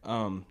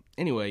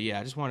 Anyway, yeah.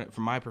 I just want it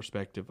from my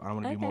perspective. I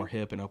want to be more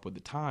hip and up with the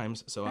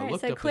times. So All I right,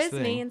 looked so up quiz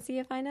this thing. me and see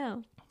if I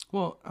know.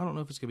 Well, I don't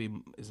know if it's going to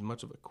be as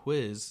much of a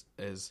quiz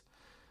as.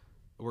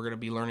 we're gonna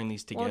be learning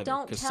these together. Well,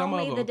 don't 'cause tell some of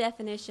me the them-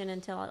 definition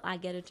until I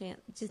get a chance.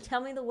 Just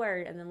tell me the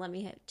word, and then let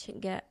me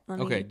get. Let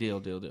me, Okay,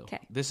 deal. Okay.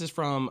 This is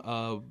from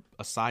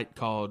a site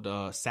called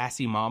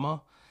Sassy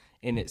Mama,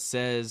 and it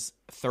says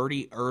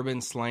 30 urban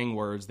slang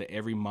words that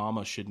every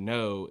mama should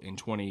know in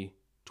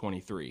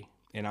 2023.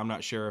 And I'm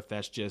not sure if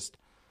that's just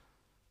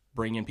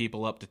bringing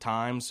people up to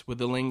times with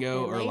the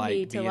lingo, It or may like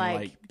be to, being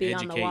like, be on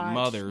the educate watch.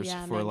 mothers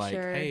Yeah, for make like,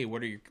 sure. hey,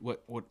 what are your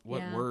what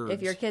Yeah. words?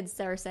 If your kids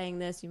are saying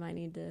this, you might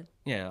need to.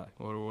 Yeah, like,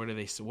 what are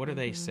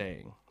they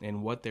saying,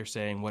 and what they're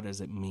saying, what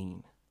does it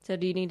mean? So,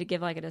 do you need to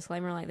give like a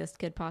disclaimer, like this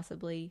could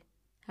possibly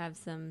have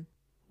some?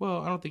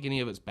 Well, I don't think any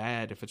of it's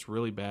bad. If it's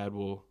really bad,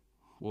 we'll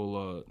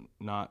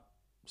not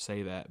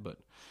say that.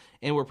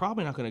 And we're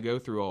probably not going to go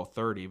through all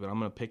 30, but I'm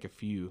going to pick a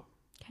few.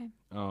 Okay.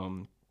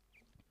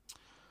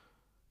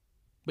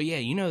 But yeah,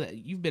 you know that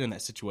you've been in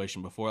that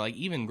situation before. Like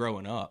even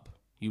growing up,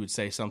 you would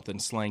say something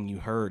slang you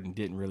heard and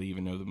didn't really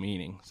even know the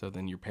meaning. So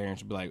then your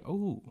parents would be like,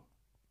 "Oh,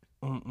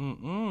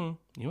 you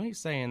ain't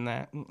saying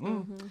that."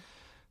 Mm-hmm.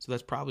 So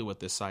that's probably what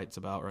this site's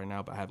about right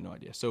now, but I have no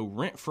idea. So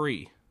rent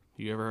free.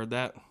 You ever heard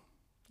that?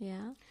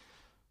 Yeah.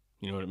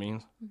 You know what it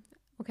means?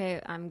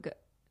 Okay, I'm good.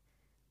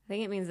 I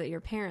think it means that your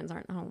parents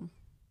aren't home.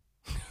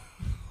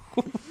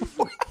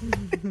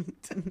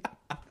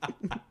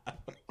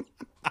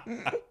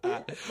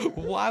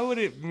 Why would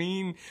it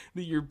mean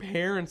that your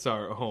parents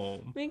aren't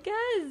home?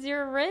 Because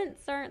your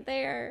rents aren't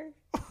there.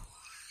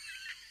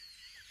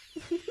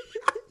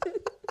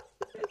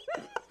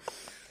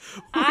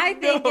 I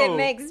think No. it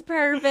makes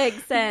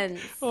perfect sense.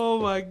 Oh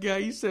my god,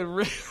 you said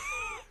rent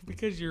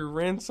because your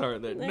rents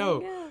aren't there. There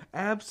No, you go.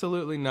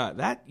 absolutely not.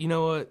 That, you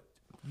know what?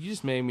 You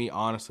just made me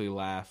honestly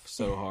laugh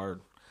so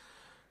hard.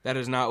 That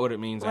is not what it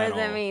means What at does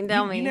that all. mean?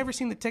 Tell me. You never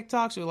seen the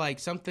TikToks or like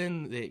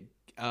something that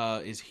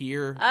is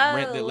here, Oh,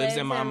 rent that lives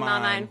in my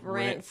mind,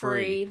 rent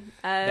free.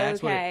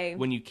 That's what Okay.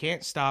 when you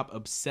can't stop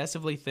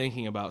obsessively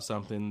thinking about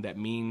something, that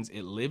means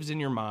it lives in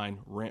your mind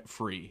rent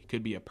free.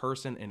 Could be a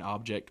person, an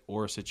object,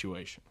 or a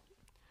situation.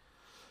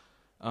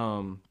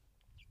 Vibe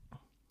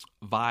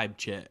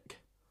check.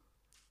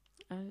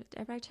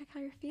 Everybody check how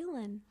you're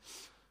feeling.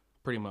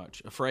 Pretty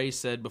much. A phrase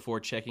said before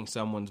checking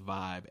someone's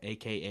vibe,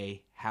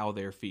 aka how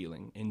they're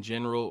feeling, in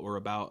general or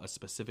about a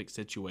specific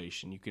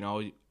situation. You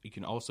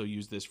can also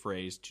use this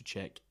phrase to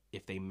check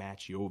if they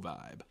match your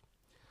vibe.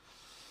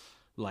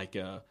 Like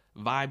a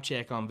vibe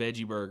check on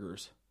veggie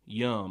burgers.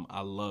 Yum,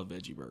 I love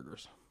veggie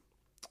burgers.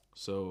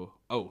 So,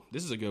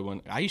 this is a good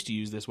one. I used to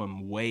use this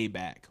one way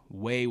back.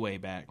 Way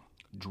back.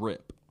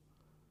 Drip.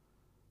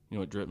 You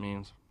know what drip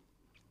means?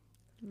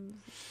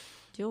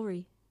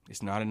 Jewelry.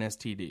 It's not an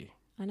STD.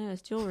 I know,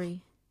 it's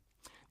jewelry.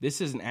 This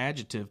is an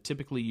adjective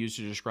typically used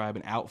to describe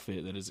an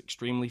outfit that is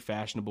extremely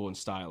fashionable and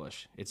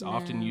stylish. It's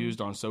often used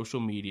on social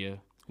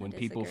media when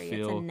people Disagree.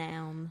 feel It's a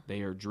noun.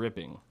 they are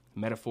dripping.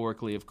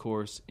 Metaphorically, of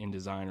course, in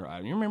designer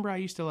items. You remember I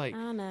used to like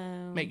I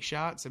know. make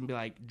shots and be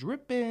like,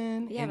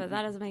 dripping. Yeah, and but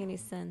that doesn't make any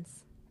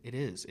sense. it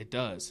is. It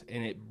does.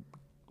 And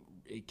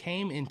it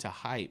came into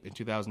hype in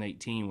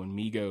 2018 when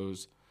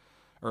Migos,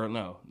 or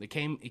no, it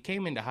came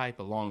into hype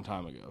a long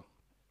time ago.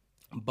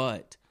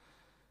 But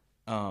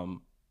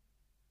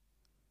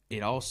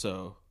it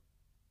also,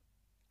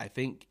 I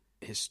think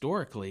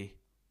historically,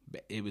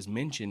 it was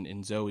mentioned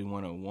in Zoe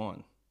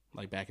 101,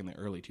 like back in the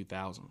early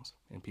 2000s.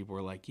 And people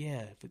were like,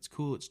 yeah, if it's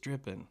cool, it's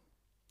dripping.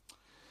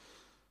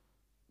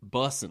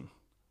 Bussin'.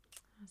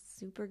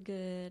 Super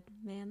good.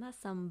 Man, that's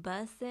some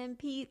bussin'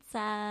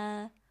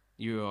 pizza.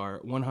 You are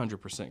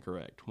 100%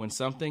 correct. When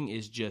something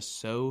is just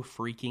so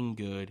freaking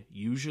good,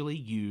 usually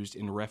used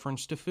in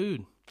reference to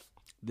food.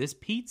 This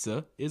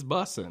pizza is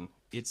bussin'.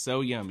 It's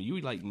so yummy. You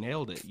like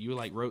nailed it. You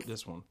like wrote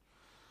this one.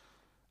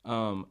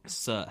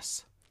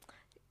 Sus.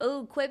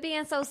 Oh, quit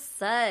being so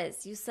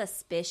sus. You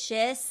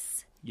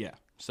suspicious. Yeah.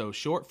 So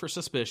short for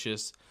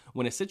suspicious.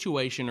 When a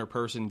situation or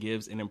person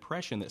gives an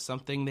impression that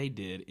something they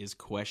did is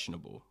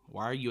questionable.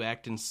 Why are you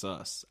acting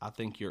sus? I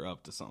think you're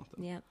up to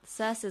something. Yep.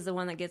 Sus is the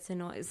one that gets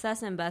annoyed.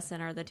 Sus and bussin'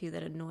 are the two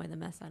that annoy the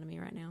mess out of me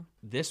right now.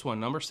 This one,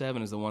 number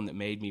 7, is the one that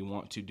made me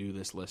want to do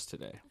this list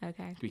today.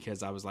 Okay.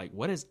 Because I was like,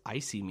 what is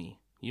icy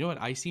me? You know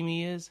what icy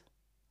me is?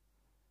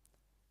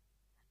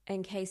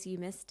 In case you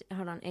missed...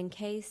 Hold on.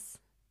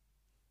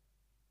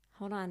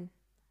 Hold on.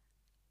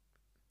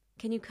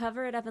 Can you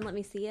cover it up and let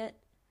me see it?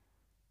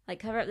 Like,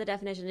 cover up the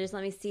definition. Just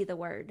let me see the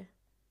word.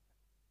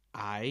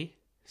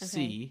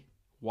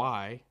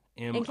 I-C-Y-M-I.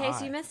 In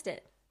case you missed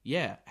it.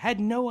 Yeah. Had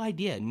no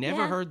idea.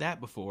 Never Yeah. heard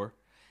that before.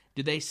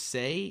 Did they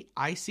say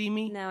I see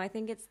me? No, I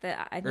think it's the...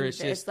 I Or think it's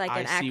just like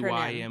an acronym.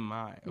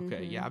 I-C-Y-M-I.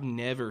 Okay, yeah. I've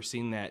never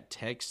seen that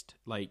text,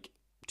 like,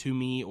 to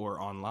me or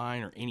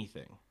online or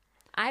anything.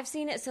 I've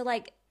seen it. So,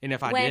 like... And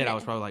if I when- did, I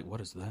was probably like, what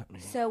does that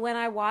mean? So when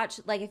I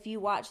watch, like, if you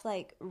watch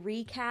like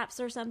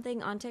recaps or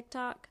something on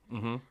TikTok,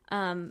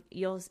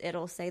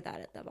 it'll say that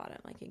at the bottom,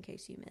 like in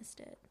case you missed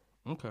it.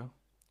 Okay.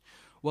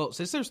 Well,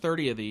 since there's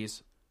 30 of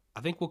these,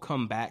 I think we'll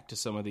come back to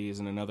some of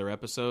these in another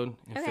episode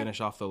and Okay. finish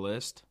off the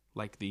list,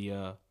 like the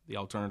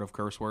alternative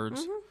curse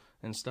words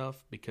and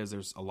stuff, because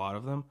there's a lot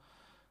of them.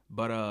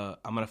 But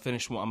I'm gonna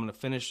finish one. I'm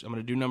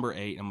gonna do number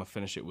 8. I'm gonna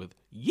finish it with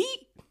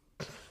yeet.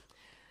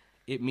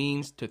 It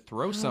means to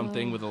throw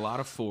something with a lot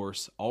of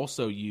force,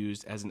 also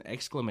used as an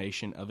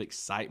exclamation of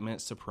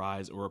excitement,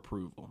 surprise, or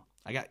approval.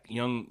 I got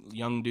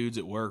young dudes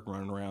at work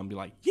running around and be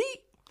like,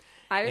 yeet!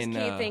 I just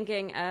keep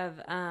thinking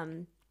of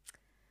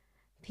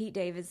Pete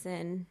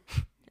Davidson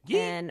Yeet!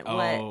 and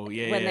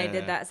when they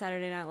did that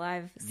Saturday Night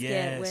Live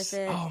skit with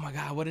it. Oh my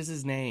God, what is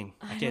his name?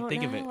 I can't don't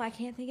think of know. it. I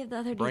can't think of the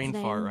other Brain dude's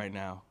name. fart right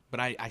now. But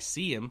I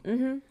see him.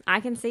 Mm-hmm. I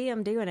can see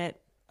him doing it.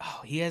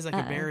 Oh, he has like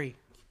a very...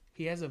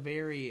 He has a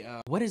very...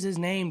 what is his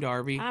name,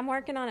 Darby? I'm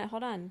working on it.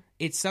 Hold on.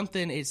 It's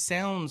something... It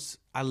sounds...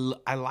 I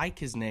like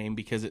his name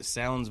because it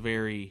sounds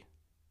very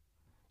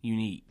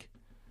unique.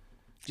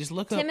 Just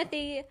look up...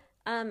 Timothy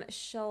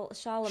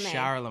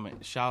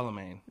Chalamet.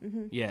 Charlemagne.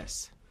 Mm-hmm.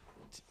 Yes.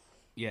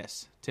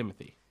 Yes,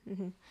 Timothy.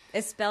 Mm-hmm.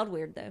 It's spelled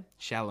weird, though.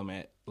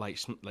 Chalamet. Like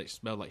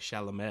spelled like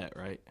Chalamet,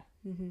 right?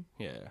 Mm-hmm.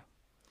 Yeah.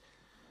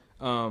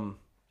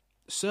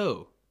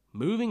 So,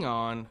 moving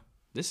on...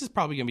 This is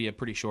probably going to be a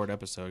pretty short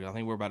episode. I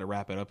think we're about to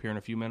wrap it up here in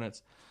a few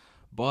minutes.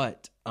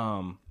 But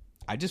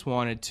I just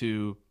wanted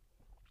to,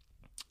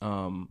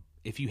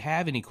 if you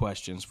have any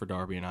questions for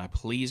Darby and I,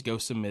 please go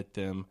submit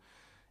them.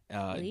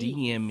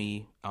 DM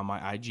me on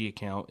my IG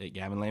account at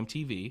Gavin Lamb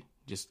TV.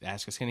 Just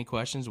ask us any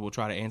questions. We'll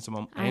try to answer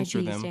them. IG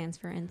stands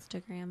for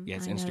Instagram.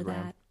 Yes, I know Instagram.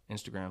 that.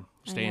 Instagram.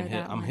 Staying hip.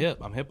 that one.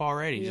 I'm hip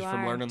already You just are.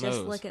 from learning just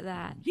those. Look at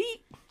that.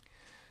 Yeet.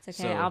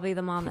 It's okay. So- I'll be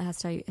the mom that has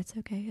to tell you, it's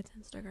okay. It's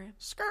Instagram.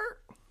 Skirt.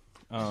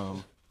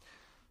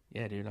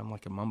 Yeah, dude, I'm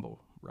like a mumble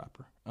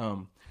rapper.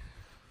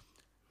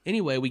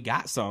 Anyway, we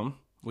got some.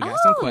 We got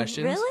some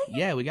questions. Really?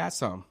 Yeah, we got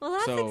some. Well,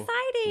 that's So,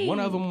 exciting. One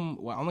of them,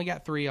 well, I only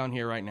got 3 on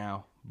here right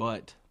now,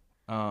 but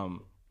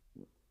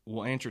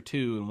we'll answer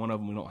 2, and one of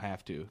them we don't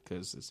have to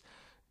because it's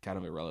kind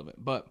of irrelevant.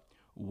 But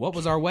what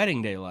was our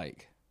wedding day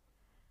like?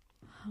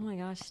 Oh my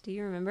gosh. Do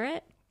you remember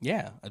it?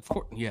 Yeah, of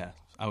course. Yeah,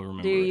 I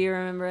remember. Do it. you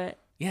remember it?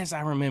 Yes,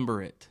 I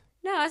remember it.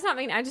 No, that's not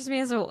mean. I just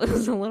mean it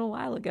was a little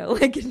while ago.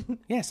 Like,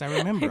 Yes, I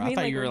remember. I I mean,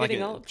 thought like, you were we're like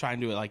getting old. trying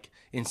to like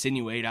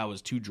insinuate I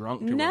was too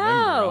drunk to No,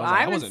 remember.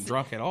 I I wasn't was-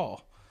 drunk at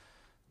all.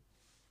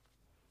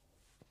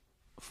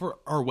 For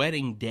our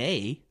wedding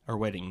day, our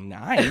wedding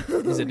night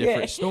is a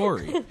different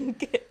story.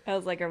 I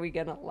was like, are we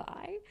going to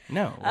lie?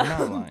 No, we're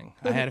not lying.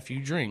 I had a few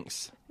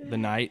drinks the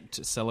night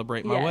to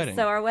celebrate my Yes, wedding.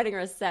 so our wedding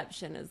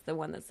reception is the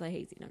one that's so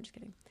hazy. No, I'm just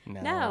kidding.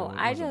 No,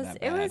 I wasn't just,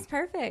 that it was bad.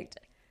 perfect.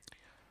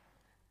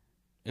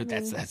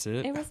 That's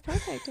it. It was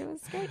perfect. It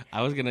was great.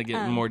 I was gonna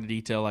get in more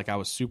detail. Like I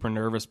was super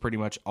nervous pretty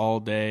much all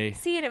day.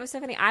 See, and it was so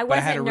funny. I But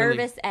I had wasn't a really-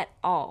 nervous at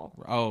all.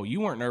 Oh,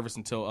 you weren't nervous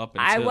until up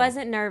until I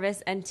wasn't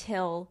nervous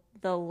until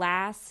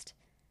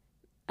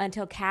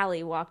until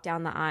Callie walked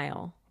down the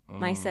aisle.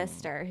 My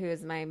sister, who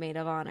is my maid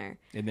of honor.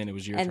 And then it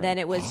was your And turn. then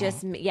it was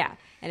just me, yeah.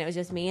 And it was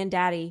just me and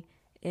Daddy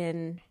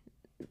in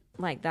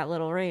like that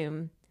little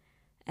room.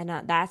 And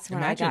that's when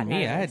Imagine I got me.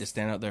 nervous. I had to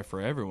stand out there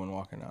for everyone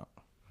walking out.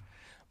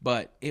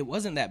 But it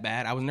wasn't that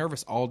bad. I was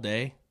nervous all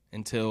day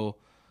until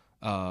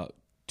 2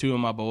 of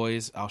my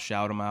boys, I'll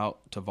shout them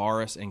out,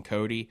 Tavares and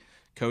Cody.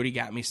 Cody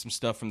got me some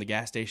stuff from the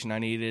gas station I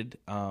needed,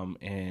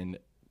 and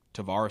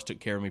Tavares took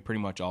care of me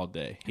pretty much all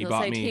day. He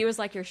bought me he was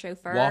like your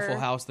chauffeur. Waffle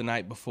House the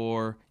night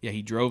before. Yeah,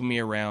 he drove me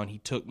around. He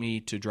took me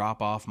to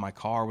drop off my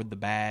car with the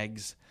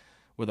bags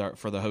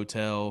for the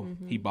hotel.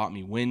 Mm-hmm. He bought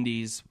me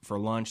Wendy's for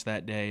lunch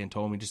that day and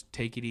told me, just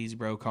take it easy,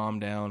 bro, calm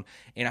down.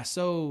 And I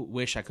so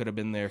wish I could have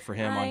been there for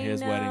him on I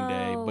his wedding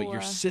day. But know.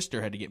 your sister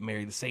had to get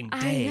married the same I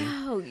day.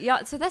 know.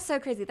 Yeah, so that's so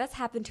crazy. That's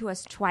happened to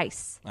us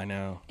twice. I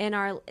know. In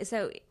our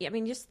I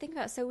mean, just think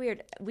about it, so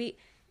weird. We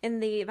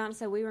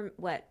were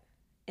what,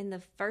 in the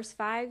first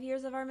 5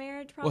 years of our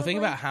marriage, probably. Well, think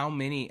about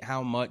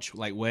how much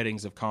like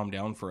weddings have calmed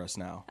down for us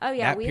now. Oh,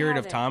 yeah, that we period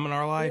of haven't- time in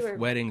our life, we were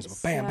weddings,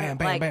 bam, so- bam,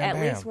 bam, like, bam, at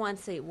bam. least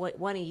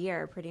one a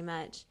year, pretty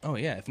much. Oh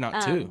yeah, if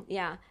not 2.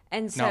 Yeah,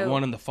 and If so not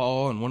one in the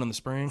fall and one in the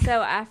spring.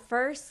 So at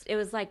first, it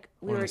was like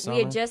Or in the we summer?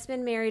 had just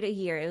been married a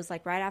year. It was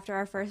like right after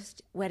our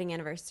first wedding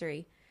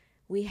anniversary.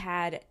 We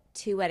had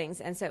 2 weddings,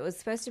 and so it was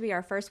supposed to be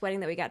our first wedding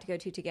that we got to go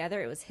to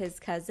together. It was his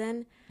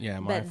cousin. Yeah,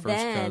 my But first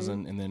then-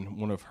 cousin, and then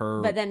one of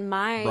her. But then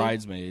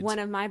bridesmaids. one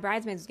of my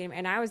bridesmaids was getting married,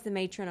 and I was the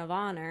matron of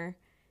honor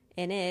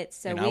in it.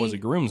 So and I was a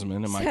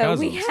groomsman, and my so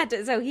cousins. we had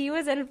to. So he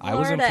was in I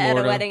was in Florida at a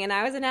Florida. wedding, and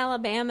I was in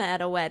Alabama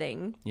at a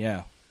wedding.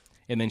 Yeah,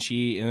 and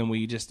then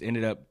we just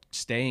ended up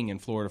staying in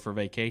Florida for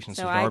vacation.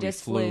 So, So I Darby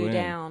just flew in.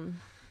 down.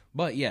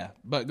 But yeah,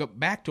 but go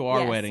back to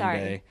our Yes, wedding sorry.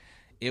 day.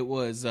 It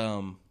was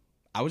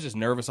I was just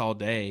nervous all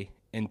day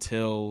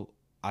until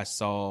I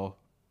saw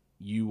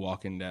you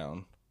walking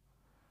down.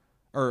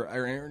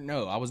 Or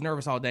no, I was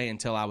nervous all day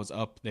until I was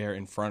up there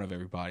in front of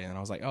everybody, and I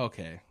was like,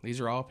 okay, these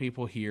are all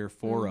people here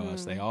for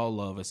us. They all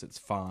love us. It's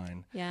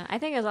fine. Yeah, I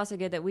think it was also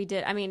good that we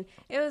did. I mean,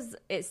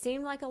 it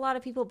seemed like a lot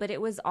of people, but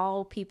it was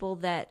all people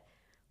that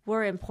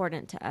were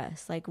important to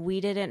us. Like, we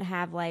didn't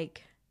have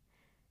like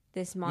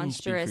this You can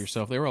speak for monstrous.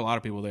 yourself. There were a lot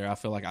of people there.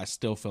 I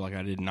still feel like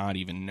I did not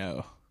even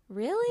know.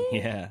 Really?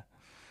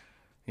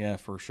 Yeah,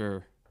 for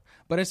sure.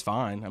 But it's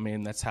fine. I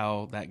mean, that's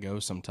how that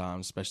goes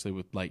sometimes, especially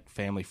with like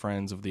family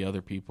friends of the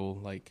other people.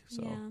 Like,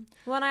 so Yeah.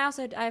 Well, and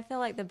I feel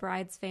like the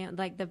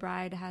the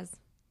bride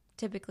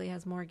typically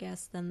has more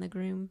guests than the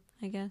groom,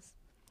 I guess.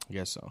 I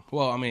guess so.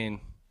 Well, I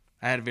mean,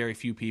 I had very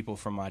few people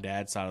from my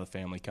dad's side of the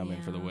family come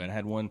in for the Yeah. wedding. I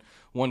had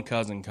one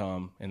cousin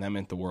come, and that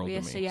meant the world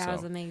to me. Yeah, so. it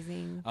was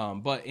amazing.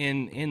 But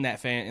in that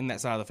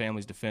side of the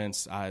family's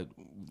defense, had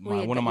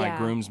one of my yeah.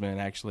 groomsmen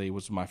actually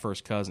was my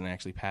first cousin.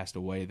 Actually passed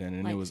away then,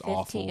 and Like it was 15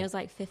 awful. It was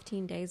like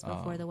 15 days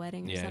before the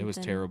wedding. Or yeah, it was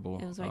something. terrible.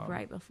 It was like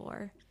right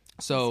before.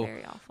 So,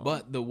 very awful.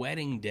 but the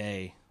wedding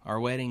day, our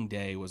wedding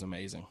day was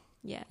amazing.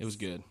 Yes, It was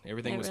good.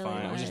 Everything It was really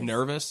fine. I was just was.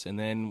 nervous, and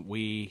then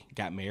we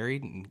got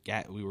married and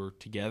we were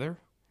together.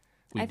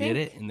 We I did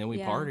think- it, and then we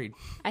yeah. partied.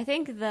 I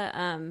think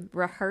the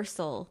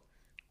rehearsal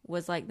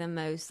was like the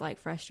most like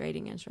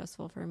frustrating and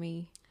stressful for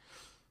me.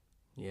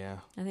 Yeah.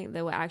 I think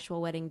the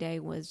actual wedding day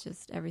was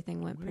just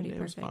everything went pretty It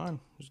was perfect. fine.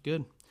 It was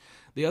good.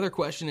 The other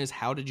question is,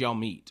 how did y'all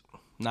meet? I'm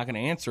not going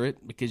to answer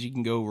it because you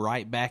can go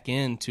right back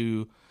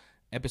into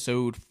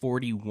episode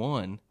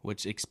 41,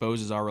 which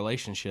exposes our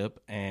relationship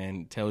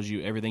and tells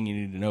you everything you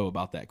need to know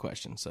about that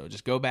question. So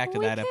just go back to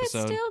We that could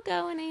episode. still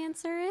go and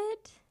answer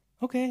it.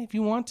 Okay, if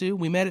you want to.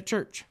 We met at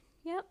church.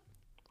 Yep.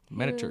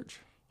 Met at Hmm. church.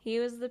 He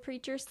was the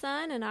preacher's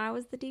son, and I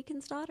was the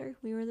deacon's daughter.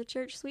 We were the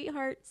church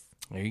sweethearts.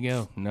 There you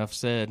go. Enough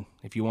said.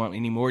 If you want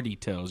any more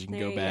details, you can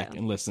There go you back go.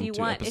 and listen If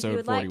to episode If you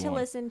would 41. like to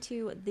listen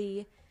to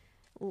the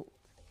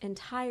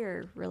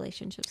entire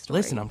relationship story,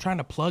 Listen, I'm trying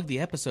to plug the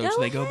episode Go so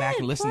they go back ahead,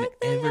 and listen to plug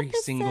the every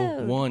single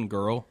episode. one,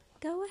 girl.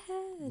 go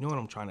ahead. You know what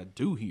I'm trying to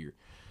do here.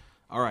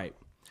 All right.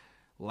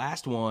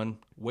 Last one.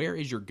 Where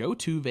is your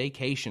go-to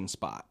vacation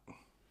spot?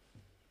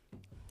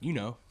 You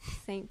know,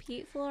 St.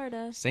 Pete,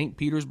 Florida. St.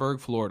 Petersburg,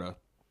 Florida.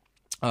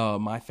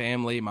 My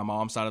family, my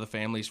mom's side of the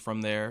family is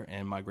from there,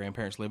 and my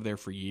grandparents lived there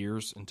for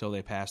years until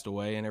they passed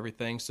away and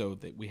everything. So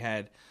that we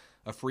had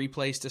a free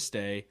place to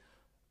stay,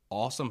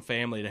 awesome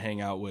family to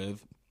hang out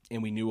with,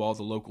 and we knew all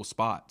the local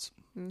spots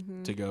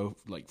to go,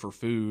 like for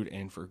food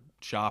and for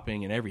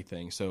shopping and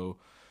everything. So,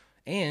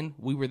 and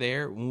we were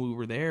there. When we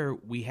were there,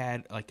 we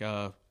had like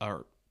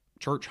our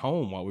church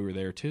home while we were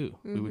there too.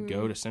 We would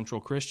go to Central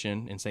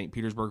Christian in St.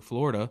 Petersburg,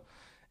 Florida,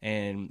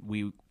 and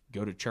we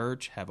go to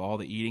church, have all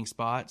the eating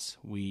spots.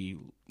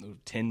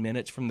 10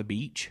 minutes from the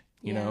beach,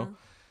 you know.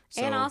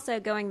 So, And also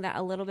going that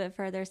a little bit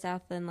further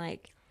south than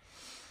like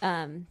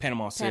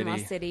Panama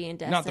City, and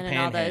not the Destin and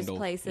all those Panhandle.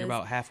 places. You're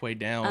about halfway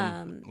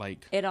down,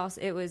 like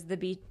it was the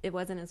beach. It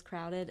wasn't as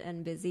crowded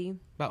and busy.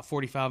 about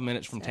 45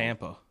 minutes from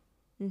Tampa,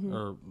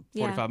 or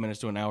 45 Yeah. minutes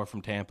to an hour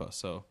from Tampa.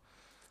 So,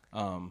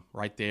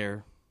 right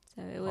there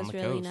So it on was the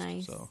really coast.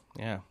 nice. So,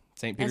 yeah,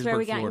 St. That's Petersburg, where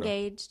we got Florida.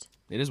 engaged.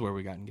 It is where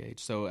we got engaged.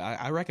 So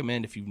I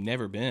recommend if you've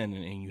never been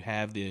and you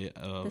have the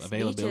The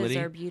availability. beaches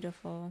are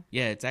beautiful.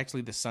 Yeah, it's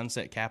actually the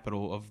sunset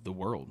capital of the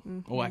world.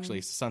 Well, actually,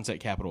 it's the sunset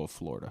capital of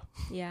Florida.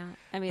 Yeah,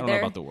 I I mean, don't know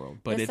about the world,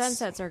 but the it's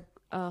sunsets are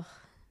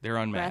they're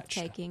unmatched.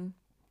 breathtaking.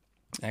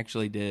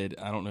 Actually,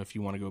 I don't know if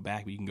you want to go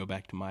back, but you can go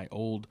back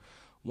to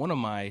one of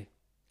my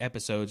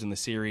episodes in the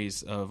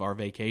series of our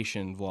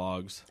vacation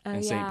vlogs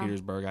in St. yeah.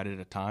 Petersburg. I did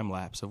a time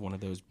lapse of one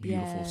of those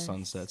beautiful Yes.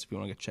 sunsets. If you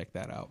want to go check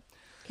that out.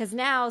 Because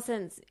now,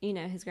 since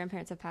his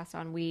grandparents have passed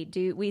on,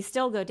 we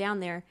still go down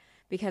there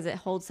because it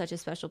holds such a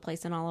special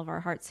place in all of our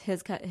hearts.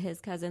 His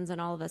cousins and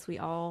all of us, we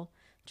all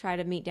try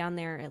to meet down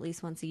there at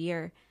least once a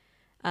year.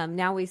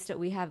 Now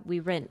we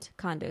rent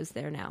condos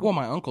there now. Well,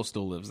 my uncle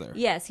still lives there.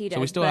 Yes, he does.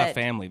 So we still have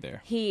but family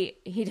there. He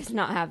does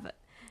not have.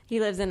 He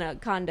lives in a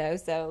condo,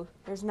 so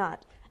there's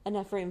not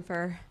enough room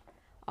for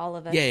all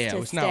of us. Yeah. to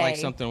It's not like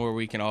stay. something where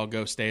we can all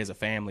go stay as a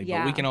family, but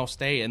Yeah. we can all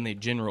stay in the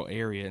general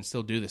area and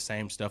still do the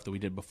same stuff that we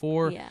did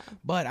before. Yeah.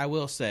 But I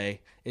will say,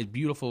 as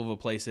beautiful of a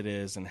place it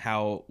is and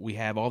how we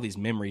have all these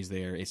memories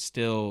there, it's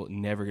still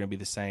never going to be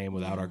the same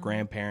without our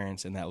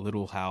grandparents and that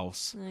little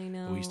house I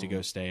know. we used to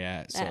go stay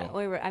at. So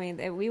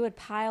we would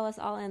pile us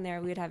all in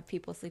there. We would have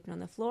people sleeping on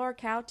the floor,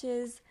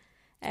 couches,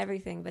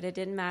 everything, but it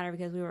didn't matter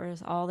because we were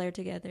just all there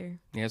together.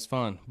 yeah, it's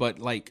fun. But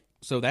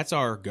so that's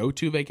our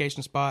go-to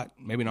vacation spot.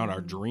 Maybe not our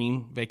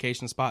dream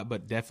vacation spot,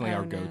 but definitely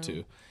our Mm-hmm. Oh, no.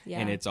 go-to. Yeah.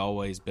 And it's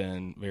always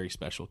been very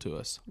special to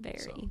us. Very.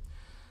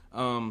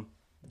 So,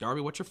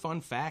 Darby, what's your fun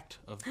fact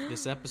of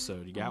this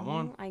episode? You got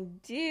one? I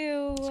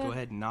do. Let's go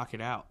ahead and knock it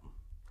out.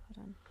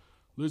 Hold on.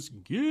 Let's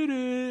get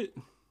it.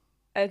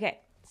 Okay,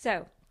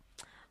 so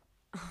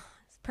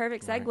it's a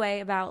perfect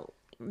segue about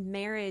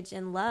marriage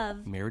and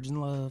love. Marriage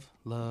and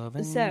love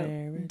and So,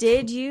 marriage.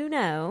 did you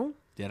know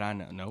Did I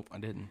know? Nope, I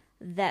didn't.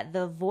 that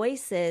the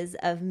voices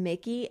of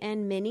Mickey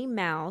and Minnie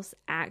Mouse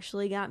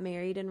actually got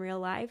married in real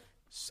life?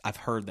 I've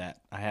heard that.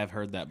 I have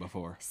heard that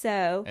before.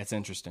 So, That's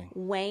interesting.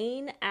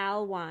 Wayne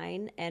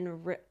Alwine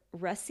and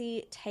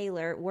Russie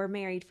Taylor were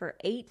married for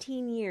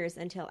 18 years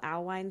until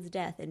Alwine's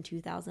death in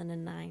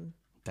 2009.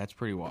 That's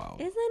pretty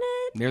wild. Isn't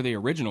it? They're the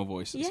original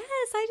voices. Yes,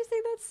 I just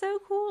think that's so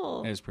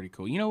cool. That is pretty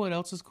cool. You know what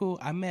else is cool?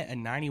 I met a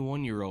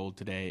 91-year-old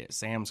today at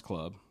Sam's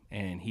Club,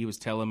 and he was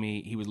telling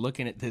me he was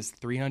looking at this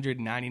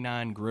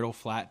 $399 griddle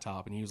flat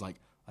top, and he was like,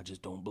 I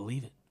just don't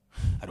believe it.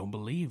 I don't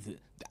believe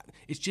that.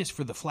 It's just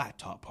for the flat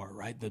top part,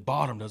 right? The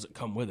bottom doesn't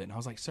come with it. And I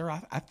was like, sir,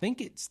 I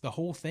think it's the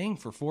whole thing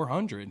for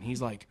 $400. And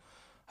he's like,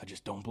 I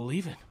just don't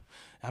believe it.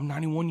 I'm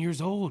 91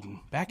 years old, and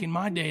back in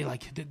my day,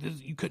 like,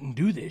 you couldn't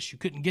do this. You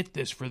couldn't get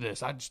this for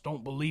this. I just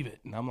don't believe it.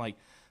 And I'm like,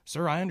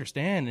 sir, I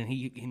understand. And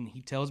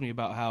he tells me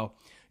about how,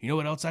 you know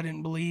what else I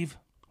didn't believe?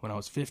 When I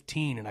was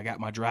 15 and I got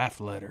my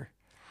draft letter.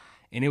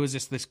 And it was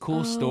just this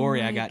cool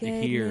story I got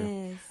to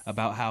hear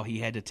about how he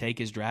had to take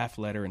his draft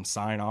letter and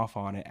sign off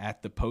on it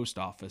at the post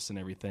office and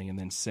everything, and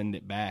then send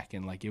it back.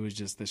 And like, it was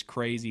just this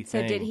crazy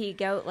thing. So did he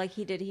go? Like,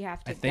 did he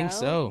have to? I think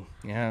so.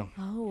 Yeah.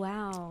 Oh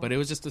wow. But it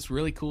was just this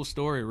really cool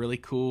story. Really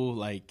cool.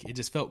 Like, it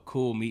just felt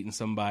cool meeting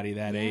somebody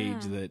that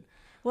age that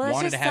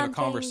wanted to have a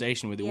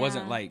conversation with. It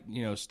wasn't like,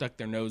 stuck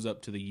their nose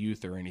up to the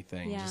youth or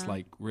anything. Just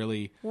like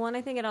really. Well, and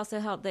I think it also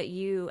helped that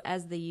you,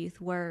 as the youth,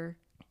 were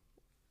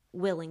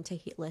willing to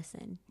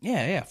listen.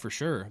 Yeah, for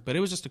sure. But it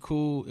was just it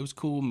was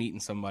cool meeting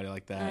somebody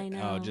like that. I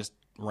know. Just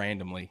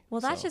randomly. Well,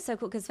 that's just so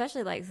cool, because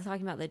especially like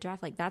talking about the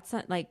draft, like that's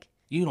not like.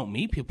 You don't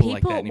meet people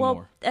like that anymore.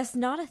 Well, that's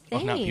not a thing.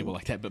 Well, not people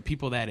like that, but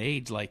people that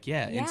age, like,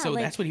 yeah. And so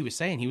that's what he was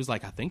saying. He was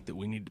like, I think that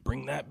we need to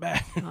bring that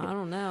back. I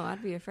don't know.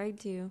 I'd be afraid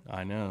to.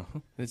 I know.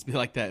 It's be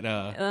like that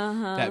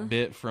that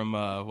bit from,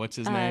 what's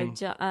his name?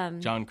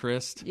 John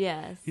Christ.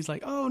 Yes. He's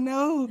like, oh,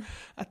 no,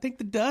 I think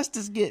the dust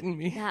is getting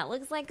me. That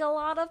looks like a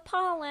lot of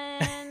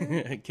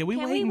pollen. Can we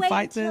wait and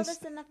fight this? This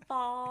in the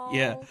fall?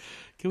 Yeah.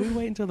 Can we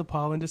wait until the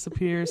pollen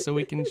disappears so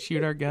we can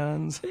shoot our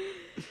guns?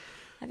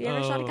 Have you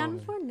ever shot a gun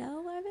before?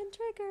 No, I've been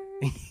triggered.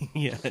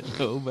 Yeah,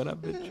 no, but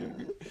I've been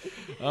triggered.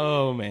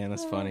 Oh, man,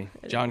 that's funny.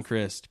 John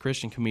Christ,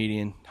 Christian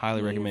comedian.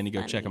 Highly recommend you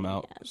go check him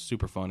out. Yeah.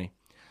 Super funny.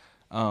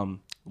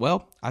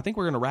 Well, I think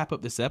we're going to wrap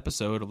up this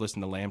episode of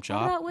Listen to Lamb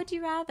Chop. What about Would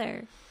You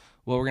Rather?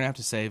 Well, we're going to have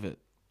to save it.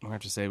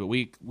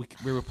 We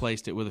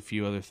replaced it with a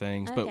few other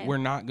things, but we're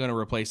not going to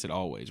replace it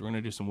always. We're going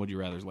to do some Would You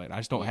Rathers later. I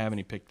just don't have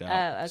any picked out.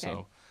 Oh, okay.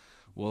 So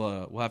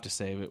we'll have to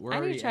save it. I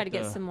need to try to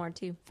get some more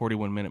too.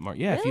 41-minute mark.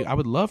 Yeah, really? I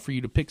would love for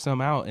you to pick some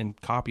out and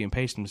copy and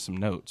paste them to some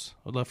notes.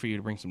 I'd love for you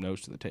to bring some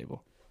notes to the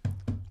table.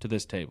 To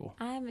this table.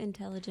 I'm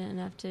intelligent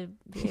enough to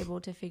be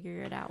able to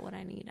figure it out what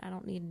I need. I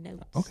don't need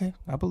notes. Okay,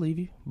 I believe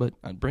you, but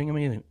bring them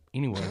in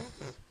anyway.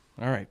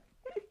 All right.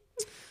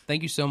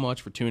 Thank you so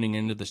much for tuning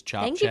into this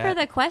Chop Chat. Thank you for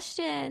the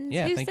questions.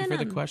 Yeah, thank you for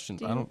the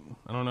questions. I don't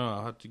know.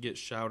 I'll have to get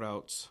shout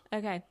outs.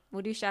 Okay.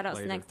 We'll do shout outs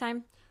next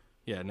time.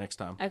 Yeah, next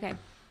time. Okay.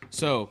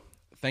 So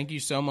thank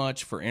you so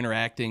much for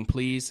interacting.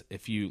 Please,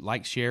 if you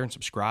like, share, and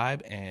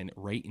subscribe, and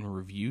rate and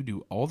review,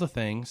 do all the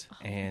things.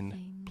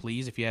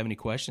 Please, if you have any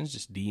questions,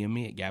 just DM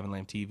me at Gavin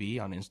Lamb TV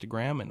on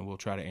Instagram, and we'll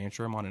try to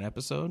answer them on an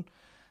episode.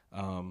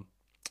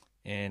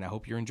 And I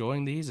hope you're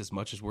enjoying these as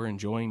much as we're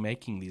enjoying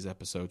making these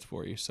episodes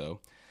for you.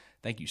 So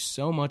thank you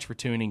so much for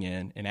tuning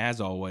in. And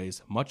as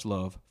always, much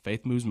love.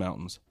 Faith moves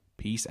mountains.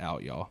 Peace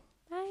out, y'all.